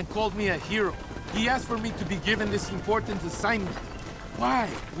and called me a hero. He asked for me to be given this important assignment. Why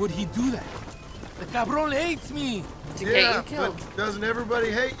would he do that? The cabron hates me. To get you killed. But doesn't everybody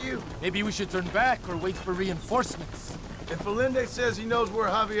hate you? Maybe we should turn back or wait for reinforcements. If Allende says he knows where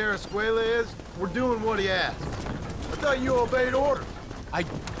Javier Escuela is, we're doing what he asked. I thought you obeyed orders. It's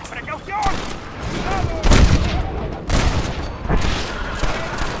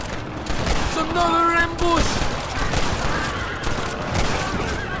another ambush!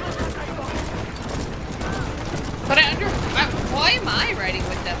 But why am I riding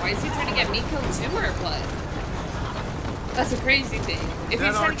with them? Why is he trying to get me killed too, or what? That's a crazy thing. If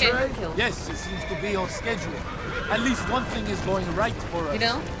he's trying to get me killed. Yes, it seems to be on schedule. At least one thing is going right for us. You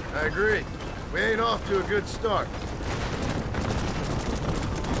know? I agree. We ain't off to a good start.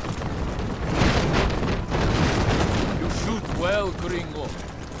 You shoot well, Gringo.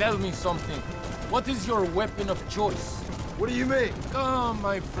 Tell me something. What is your weapon of choice? What do you mean? Come,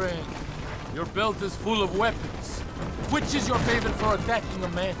 my friend. Your belt is full of weapons. Which is your favorite for attacking a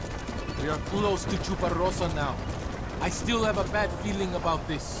man? We are close to Chuparrosa now. I still have a bad feeling about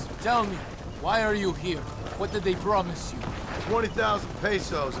this. Tell me, why are you here? What did they promise you? 20,000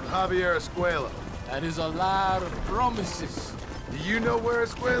 pesos in Javier Escuela. That is a lot of promises. Do you know where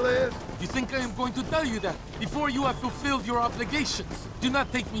Escuela is? You think I am going to tell you that before you have fulfilled your obligations? Do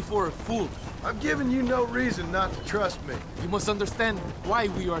not take me for a fool. I'm giving you no reason not to trust me. You must understand why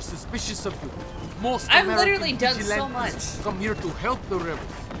we are suspicious of you. Most I've American literally done so vigilantes much. come here to help the rebels.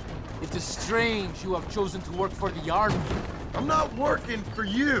 It is strange you have chosen to work for the army. I'm not working for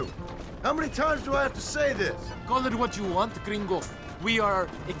you. How many times do I have to say this? Call it what you want, Gringo. We are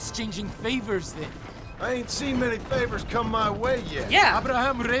exchanging favors then. I ain't seen many favors come my way yet. Yeah.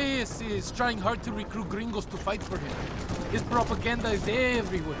 Abraham Reyes is trying hard to recruit gringos to fight for him. His propaganda is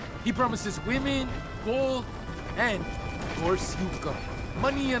everywhere. He promises women, gold, and, of course, yucca.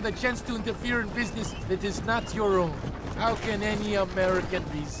 Money and the chance to interfere in business that is not your own. How can any American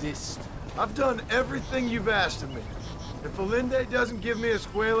resist? I've done everything you've asked of me. If Allende doesn't give me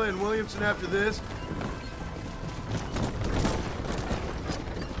Escuela and Williamson after this,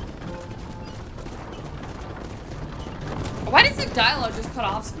 Why does the dialogue just cut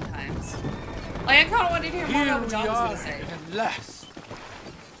off sometimes? Like, I kind of wanted to hear more about what John was going to say. At last.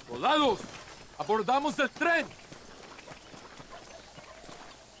 Soldados, abordamos el tren.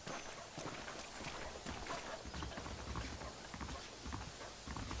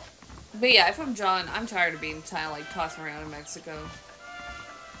 But yeah, if I'm John, I'm tired of being like tossed around in Mexico.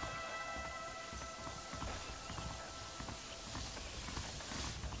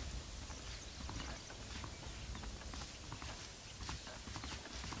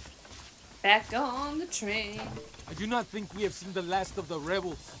 Back on the train. I do not think we have seen the last of the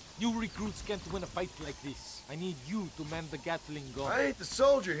rebels. New recruits can't win a fight like this. I need you to man the Gatling gun. I ain't the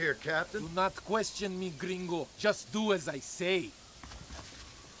soldier here, Captain. Do not question me, gringo. Just do as I say.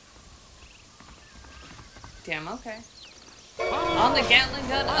 Damn, okay. On the Gatling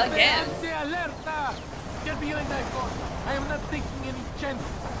gun again. Alerta! Get behind that gun. I am not taking any chances.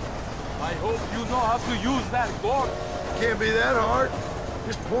 I hope you know how to use that gun. Can't be that hard.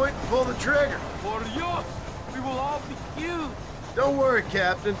 Just point and pull the trigger. For Dios, we will all be killed. Don't worry,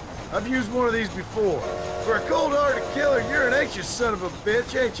 Captain. I've used one of these before. For a cold-hearted killer, you're an anxious son of a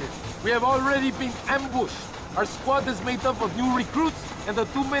bitch, ain't you? We have already been ambushed. Our squad is made up of new recruits and the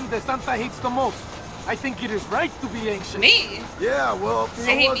 2 men De Santa hates the most. I think it is right to be anxious. Me? Yeah, well,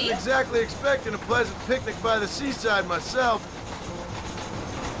 I wasn't me? exactly expecting a pleasant picnic by the seaside myself.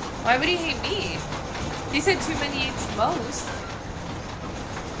 Why would he hate me? He said 2 men he hates most.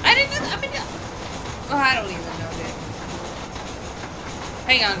 I didn't know that. I mean, oh, I don't even know, dude.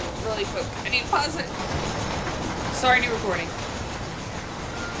 Hang on, really quick. I need to pause it. Sorry, new recording.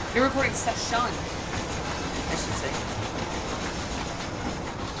 New recording session, I should say.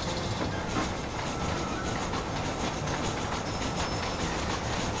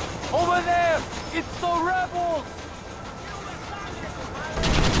 Over there! It's the rebels!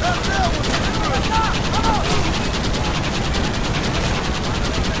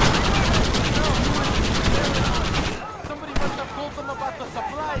 Somebody must have told them about the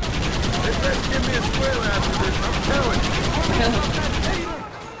supplies. They better give me a square after this, I'm telling you.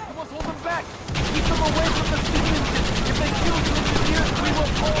 You must hold them back. Keep them away from the steam engine. If they kill the engineers, we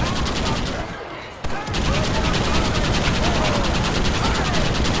will fall.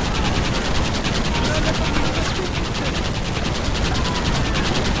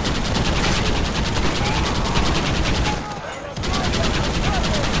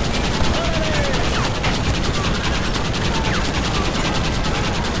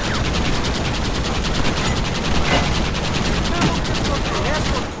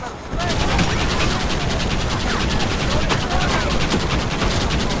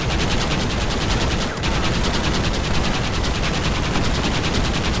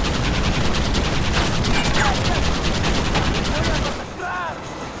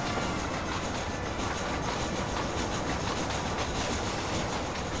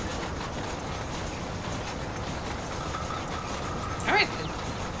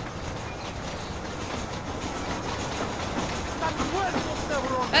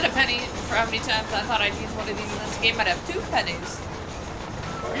 Times I thought I'd use one of these in this game, I'd have 2 pennies.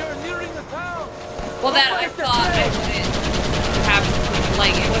 We are nearing the town. Well, that I thought I wouldn't have,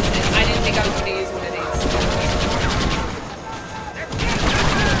 like, it wasn't, I didn't think I was going to use one of these.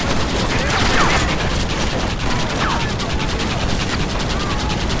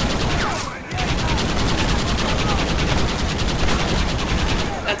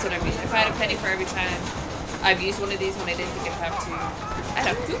 That's what I mean. If I had a penny for every time I've used one of these when I didn't think I'd have to, I'd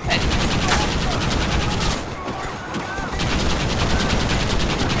have 2 pennies.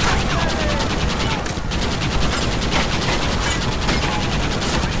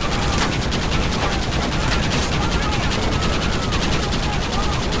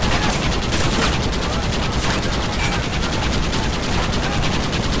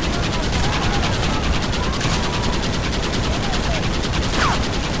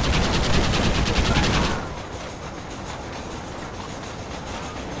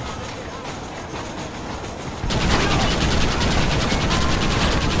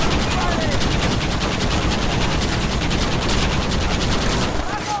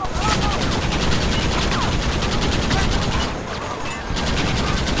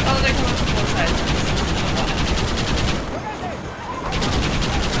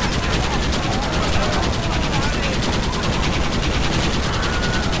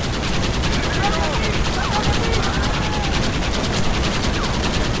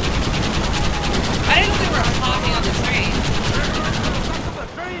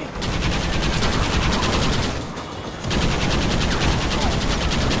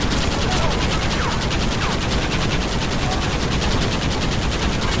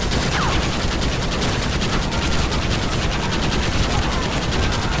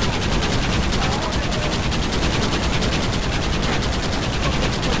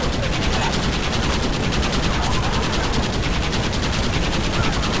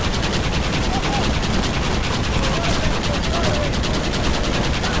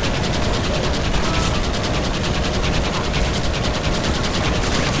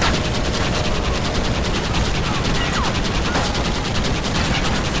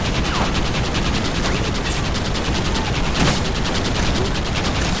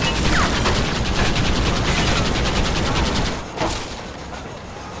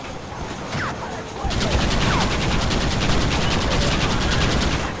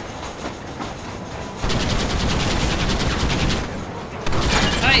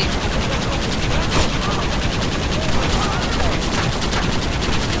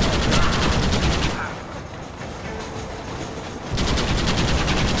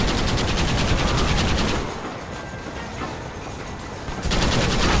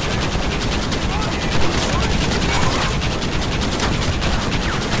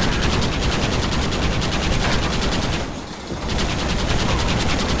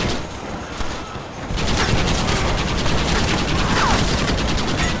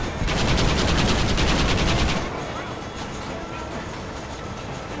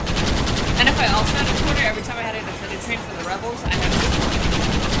 I also had a quarter every time I had to defend a train from the rebels. I had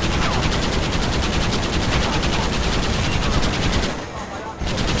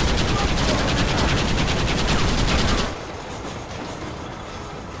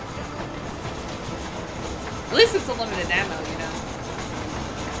at least it's a limited ammo, you know.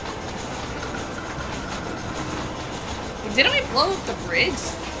 Didn't we blow up the bridge?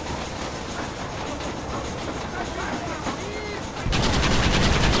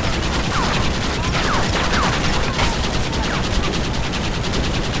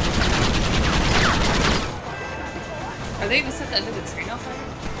 Are they gonna set the end of the train on fire?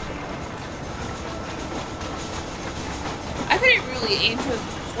 I couldn't really aim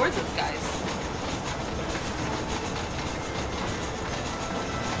towards those guys.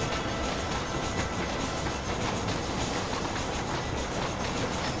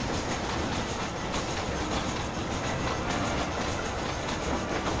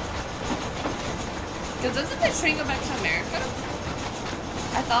 Because doesn't the train go back to America?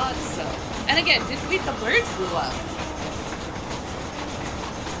 I thought so. And again, the bridge blew up.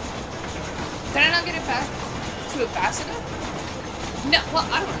 Did I not get it fast enough? No, well,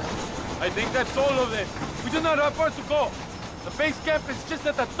 I don't know. I think that's all of them. We do not have far to go. The base camp is just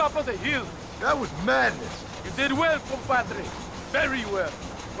at the top of the hill. That was madness. You did well, compadre. Very well.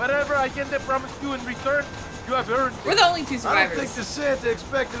 Whatever I can promise you in return, you have earned. We're the only two survivors. I don't think the Santa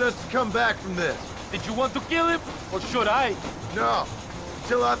expected us to come back from this. Did you want to kill him, or should I? No.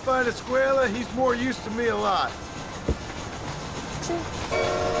 Until I find Escuela, he's more used to me alive.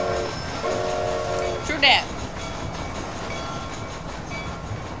 True that.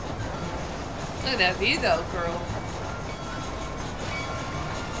 Look at that view, though, girl.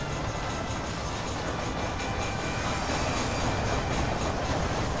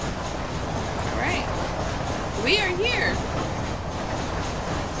 Alright. We are here.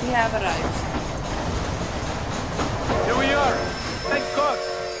 We have arrived. Here we are. Thank God.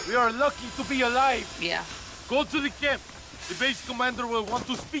 We are lucky to be alive. Yeah. Go to the camp. The base commander will want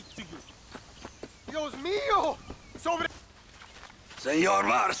to speak to you. Dios mío! Senor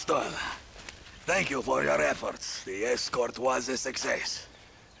Marston, thank you for your efforts. The escort was a success.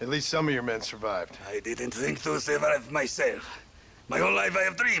 At least some of your men survived. I didn't think to survive myself. My whole life I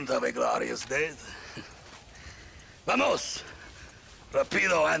have dreamed of a glorious death. Vamos!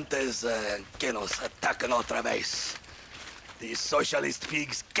 Rapido antes que nos ataquen otra vez. These socialist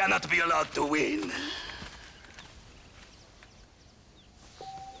pigs cannot be allowed to win.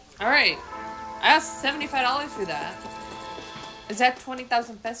 Alright. I asked $75 for that. Is that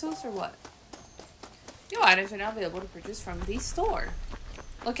 20,000 pesos or what? New items are now available to purchase from the store.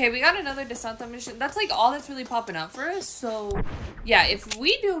 Okay, we got another DeSanta mission. That's like all that's really popping up for us. So, yeah, if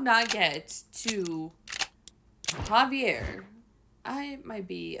we do not get to Javier, I might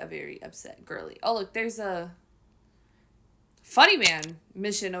be a very upset girly. Oh, look, there's a funny man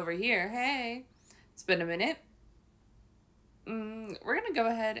mission over here. Hey, it's been a minute. We're gonna go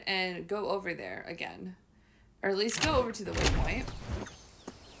ahead and go over there again. Or at least go over to the waypoint.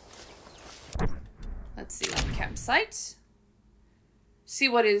 Let's see, campsite. See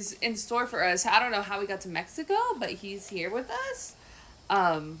what is in store for us. I don't know how we got to Mexico, but he's here with us.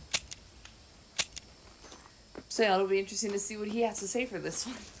 So yeah, it'll be interesting to see what he has to say for this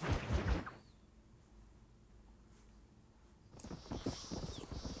one.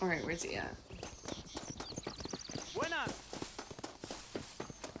 Alright, where's he at? Buenas.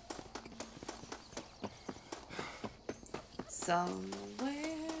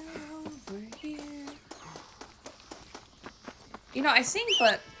 Somewhere over here. You know, I sing,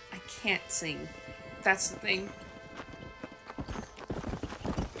 but I can't sing. That's the thing.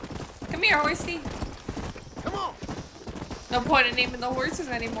 Come here, horsey. Come on. No point in naming the horses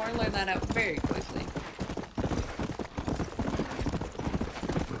anymore. Learn that out very quickly.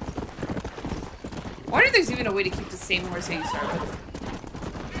 I wonder if there's even a way to keep the same horse that you start with.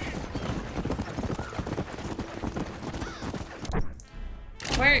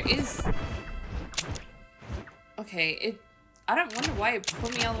 Where is... Okay, I don't wonder why it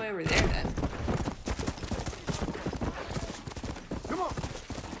put me all the way over there then. Come on.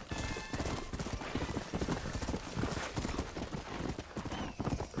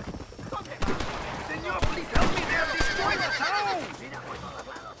 Senor, please help me. They have destroyed the town.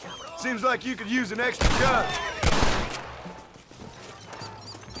 Seems like you could use an extra gun.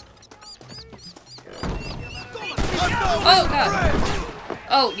 Oh god.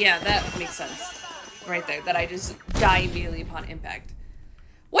 Oh yeah, that makes sense. Right there, that I just die immediately upon impact.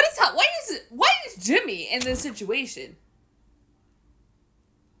 What is that? Why is Jimmy in this situation?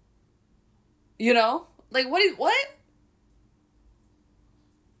 You know? Like what?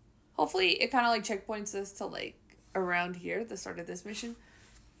 Hopefully it kind of like checkpoints us to like around here, the start of this mission.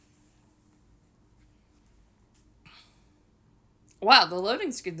 Wow, the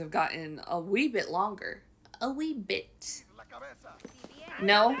loading screens have gotten a wee bit longer. A wee bit.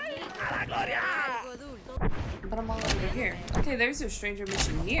 No? But I'm all over here. Okay, there's a stranger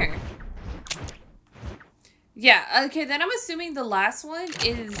mission here. Yeah, okay, then I'm assuming the last one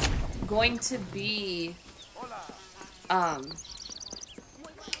is going to be...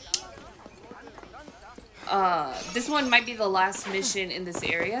 this one might be the last mission in this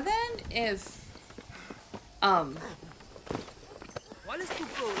area then, if...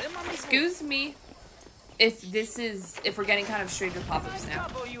 Excuse me. If we're getting kind of stranger pop-ups now.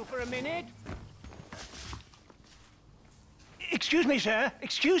 Excuse me, sir.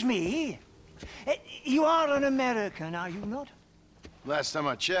 Excuse me. You are an American, are you not? Last time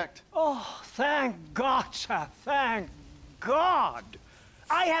I checked. Oh, thank God, sir. Thank God.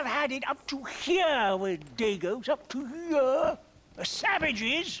 I have had it up to here with Dagos, up to here.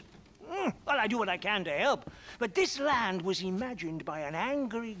 Savages. Well, I do what I can to help. But this land was imagined by an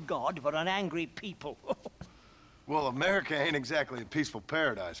angry god for an angry people. Well, America ain't exactly a peaceful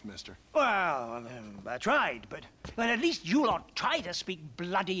paradise, mister. Well, I tried, but at least you lot try to speak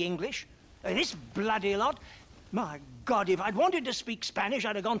bloody English. This bloody lot, my God, if I'd wanted to speak Spanish,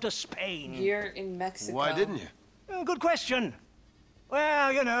 I'd have gone to Spain. You're in Mexico. Why didn't you? Good question.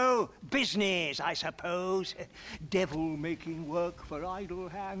 Well, you know, business, I suppose. Devil making work for idle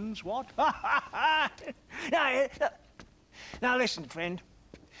hands, what? Now listen, friend.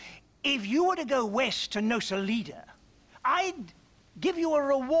 If you were to go west to Nosalida, I'd give you a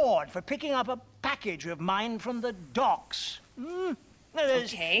reward for picking up a package of mine from the docks.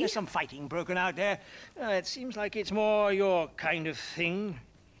 There's some fighting broken out there. It seems like it's more your kind of thing.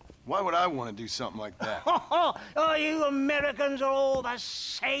 Why would I want to do something like that? Oh, you Americans are all the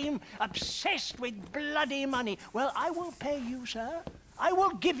same, obsessed with bloody money. Well, I will pay you, sir. I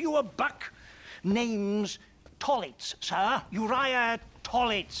will give you a buck. Name's Tollitz, sir. Uriah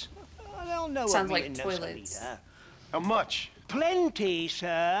Tollitz. They'll know sounds of me like toilets. How much? Plenty,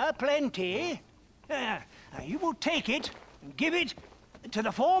 sir, plenty. You will take it and give it to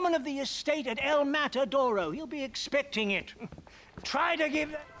the foreman of the estate at El Matadoro. He'll be expecting it. Try to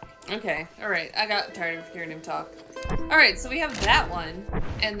give... Okay, alright. I got tired of hearing him talk. Alright, so we have that one.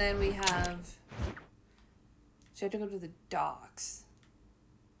 And then we have... So I have to go to the docks.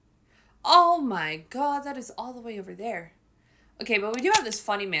 Oh my God, that is all the way over there. Okay, but we do have this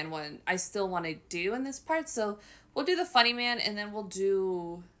funny man one I still want to do in this part. So we'll do the funny man and then we'll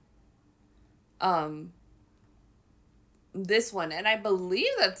do... this one. And I believe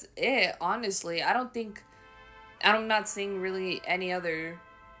that's it, honestly. I'm not seeing really any other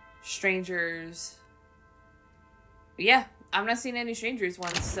strangers. Yeah, I'm not seeing any strangers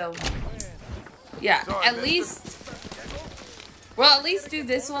ones, so yeah, at least do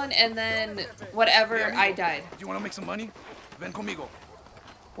this one and then whatever I died. Do you want to make some money? Ven conmigo.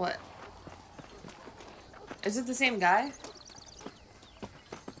 What? Is it the same guy?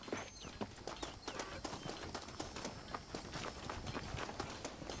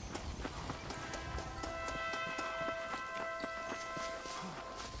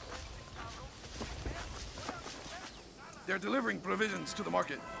 They're delivering provisions to the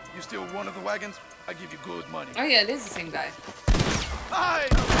market. You steal one of the wagons, I give you good money. Oh yeah, it is the same guy. Hey,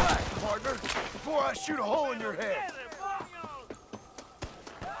 relax, partner, before I shoot a hole in your head.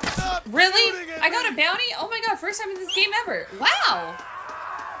 Really? I got a bounty? Oh my God, first time in this game ever. Wow.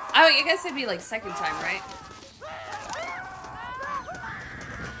 I guess it'd be like second time, right?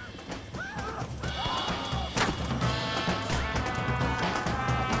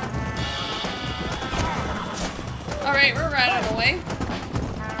 Alright, we're right out of the way.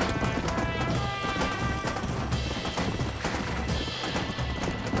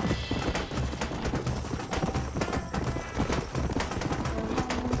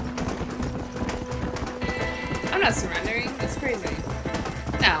 I'm not surrendering. That's crazy.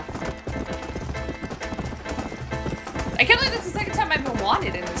 No. I can't believe that's the second time I've been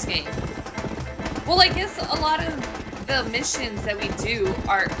wanted in this game. Well, I guess a lot of the missions that we do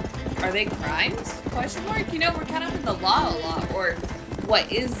are they crimes? Question mark? You know, we're kind of in the law a lot, or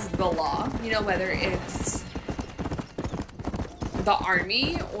what is the law? You know, whether it's the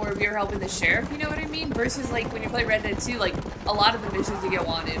army or if you're helping the sheriff, you know what I mean? Versus like when you play Red Dead 2, like a lot of the missions you get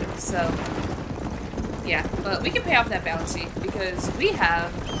wanted. So yeah, but we can pay off that bounty because we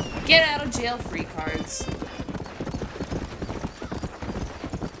have get out of jail free cards.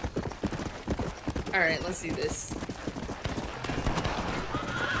 Alright, let's do this.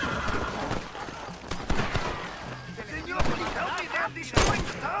 Senor, can you help me down these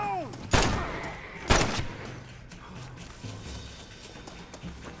points down?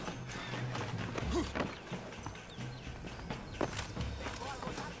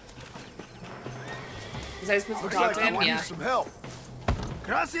 I supposed to talk to him? I Yeah. need some help.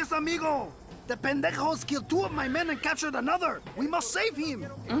 Gracias, amigo. The pendejos killed 2 of my men and captured another. We must save him.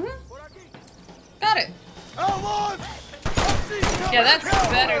 Got it. Yeah, that's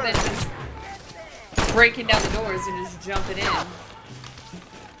better than just breaking down the doors and just jumping in.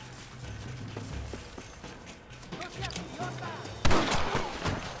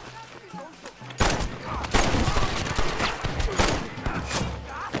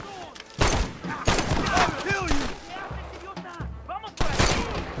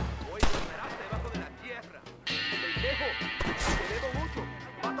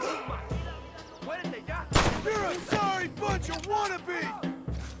 You're a sorry bunch of wannabe!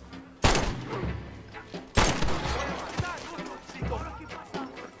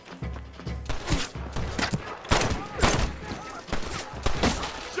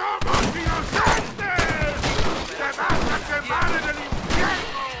 ¡Somos inocentes! ¡Te vas a quemar en el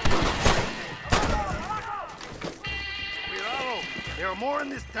infierno! Cuidado. There are more in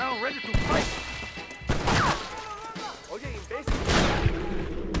this town ready to fight. Oye, imbécil.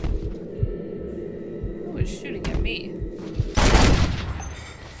 Who is shooting at me?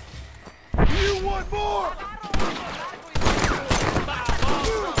 You want more?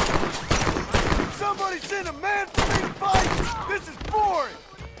 Somebody send a man for me to fight? This is boring!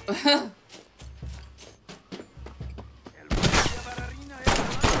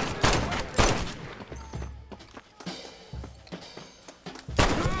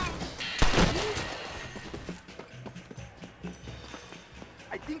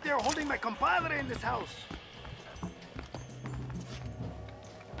 I think they're holding my compadre in this house.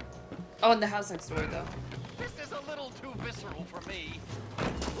 Oh, in the house next door, though. This is a little too visceral for me.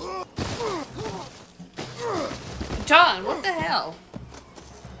 John, what the hell?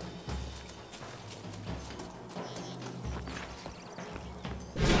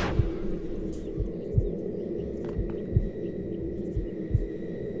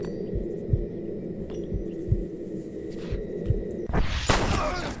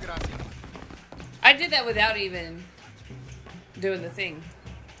 I did that without even doing the thing.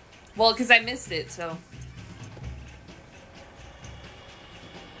 Well, because I missed it, so.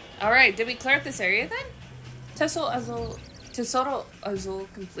 Alright, did we clear up this area then? Tesoro Azul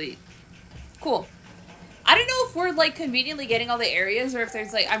complete. Cool. I don't know if we're like conveniently getting all the areas or if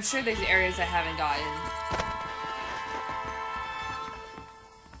there's like, I'm sure there's areas I haven't gotten.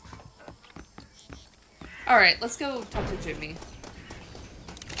 Alright, let's go talk to Jimmy.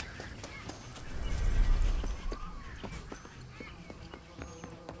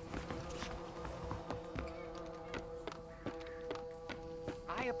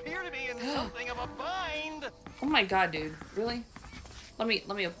 I appear to be in something of a bind. Oh my god, dude. Really? Let me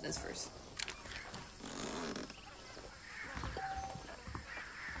open this first.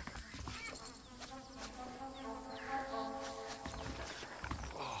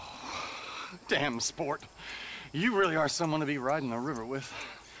 Damn, sport. You really are someone to be riding the river with.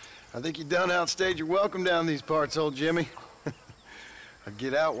 I think you done outstayed your welcome down these parts, old Jimmy. I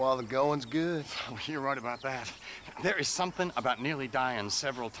get out while the going's good. Oh, you're right about that. There is something about nearly dying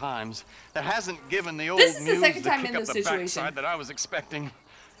several times that hasn't given the old This is the muse second the time kick in up this the situation. backside that I was expecting.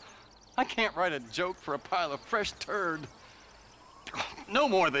 I can't write a joke for a pile of fresh turd. No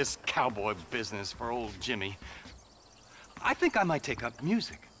more of this cowboy business for old Jimmy. I think I might take up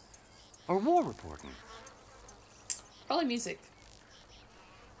music or war reporting. Probably music.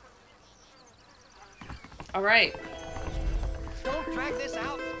 All right. Don't drag this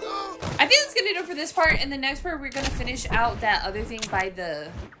out. I think that's gonna do it for this part. And the next part, we're gonna finish out that other thing by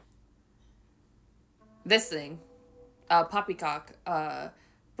the this thing, poppycock.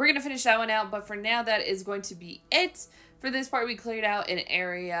 We're gonna finish that one out. But for now, that is going to be it for this part. We cleared out an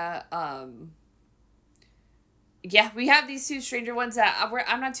area. Yeah, we have these two stranger ones that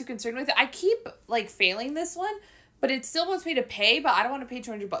I'm not too concerned with. I keep like failing this one. But it still wants me to pay, but I don't want to pay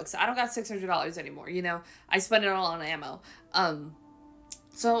 $200. I don't got $600 anymore, you know? I spend it all on ammo.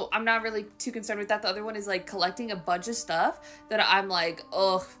 So I'm not really too concerned with that. The other one is, like, collecting a bunch of stuff that I'm like,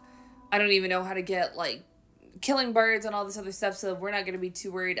 ugh, I don't even know how to get, like, killing birds and all this other stuff, so we're not going to be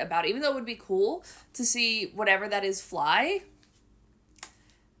too worried about it. Even though it would be cool to see whatever that is fly,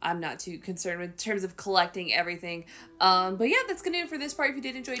 I'm not too concerned in terms of collecting everything. But yeah, that's gonna do it for this part. If you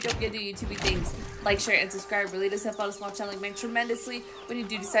did enjoy, don't forget to do YouTube things. Like, share, and subscribe. Really does help out a small channel like mine tremendously when you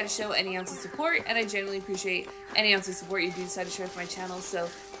do decide to show any ounce of support. And I genuinely appreciate any ounce of support you do decide to share with my channel. So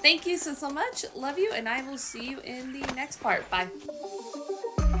thank you so much. Love you, and I will see you in the next part. Bye.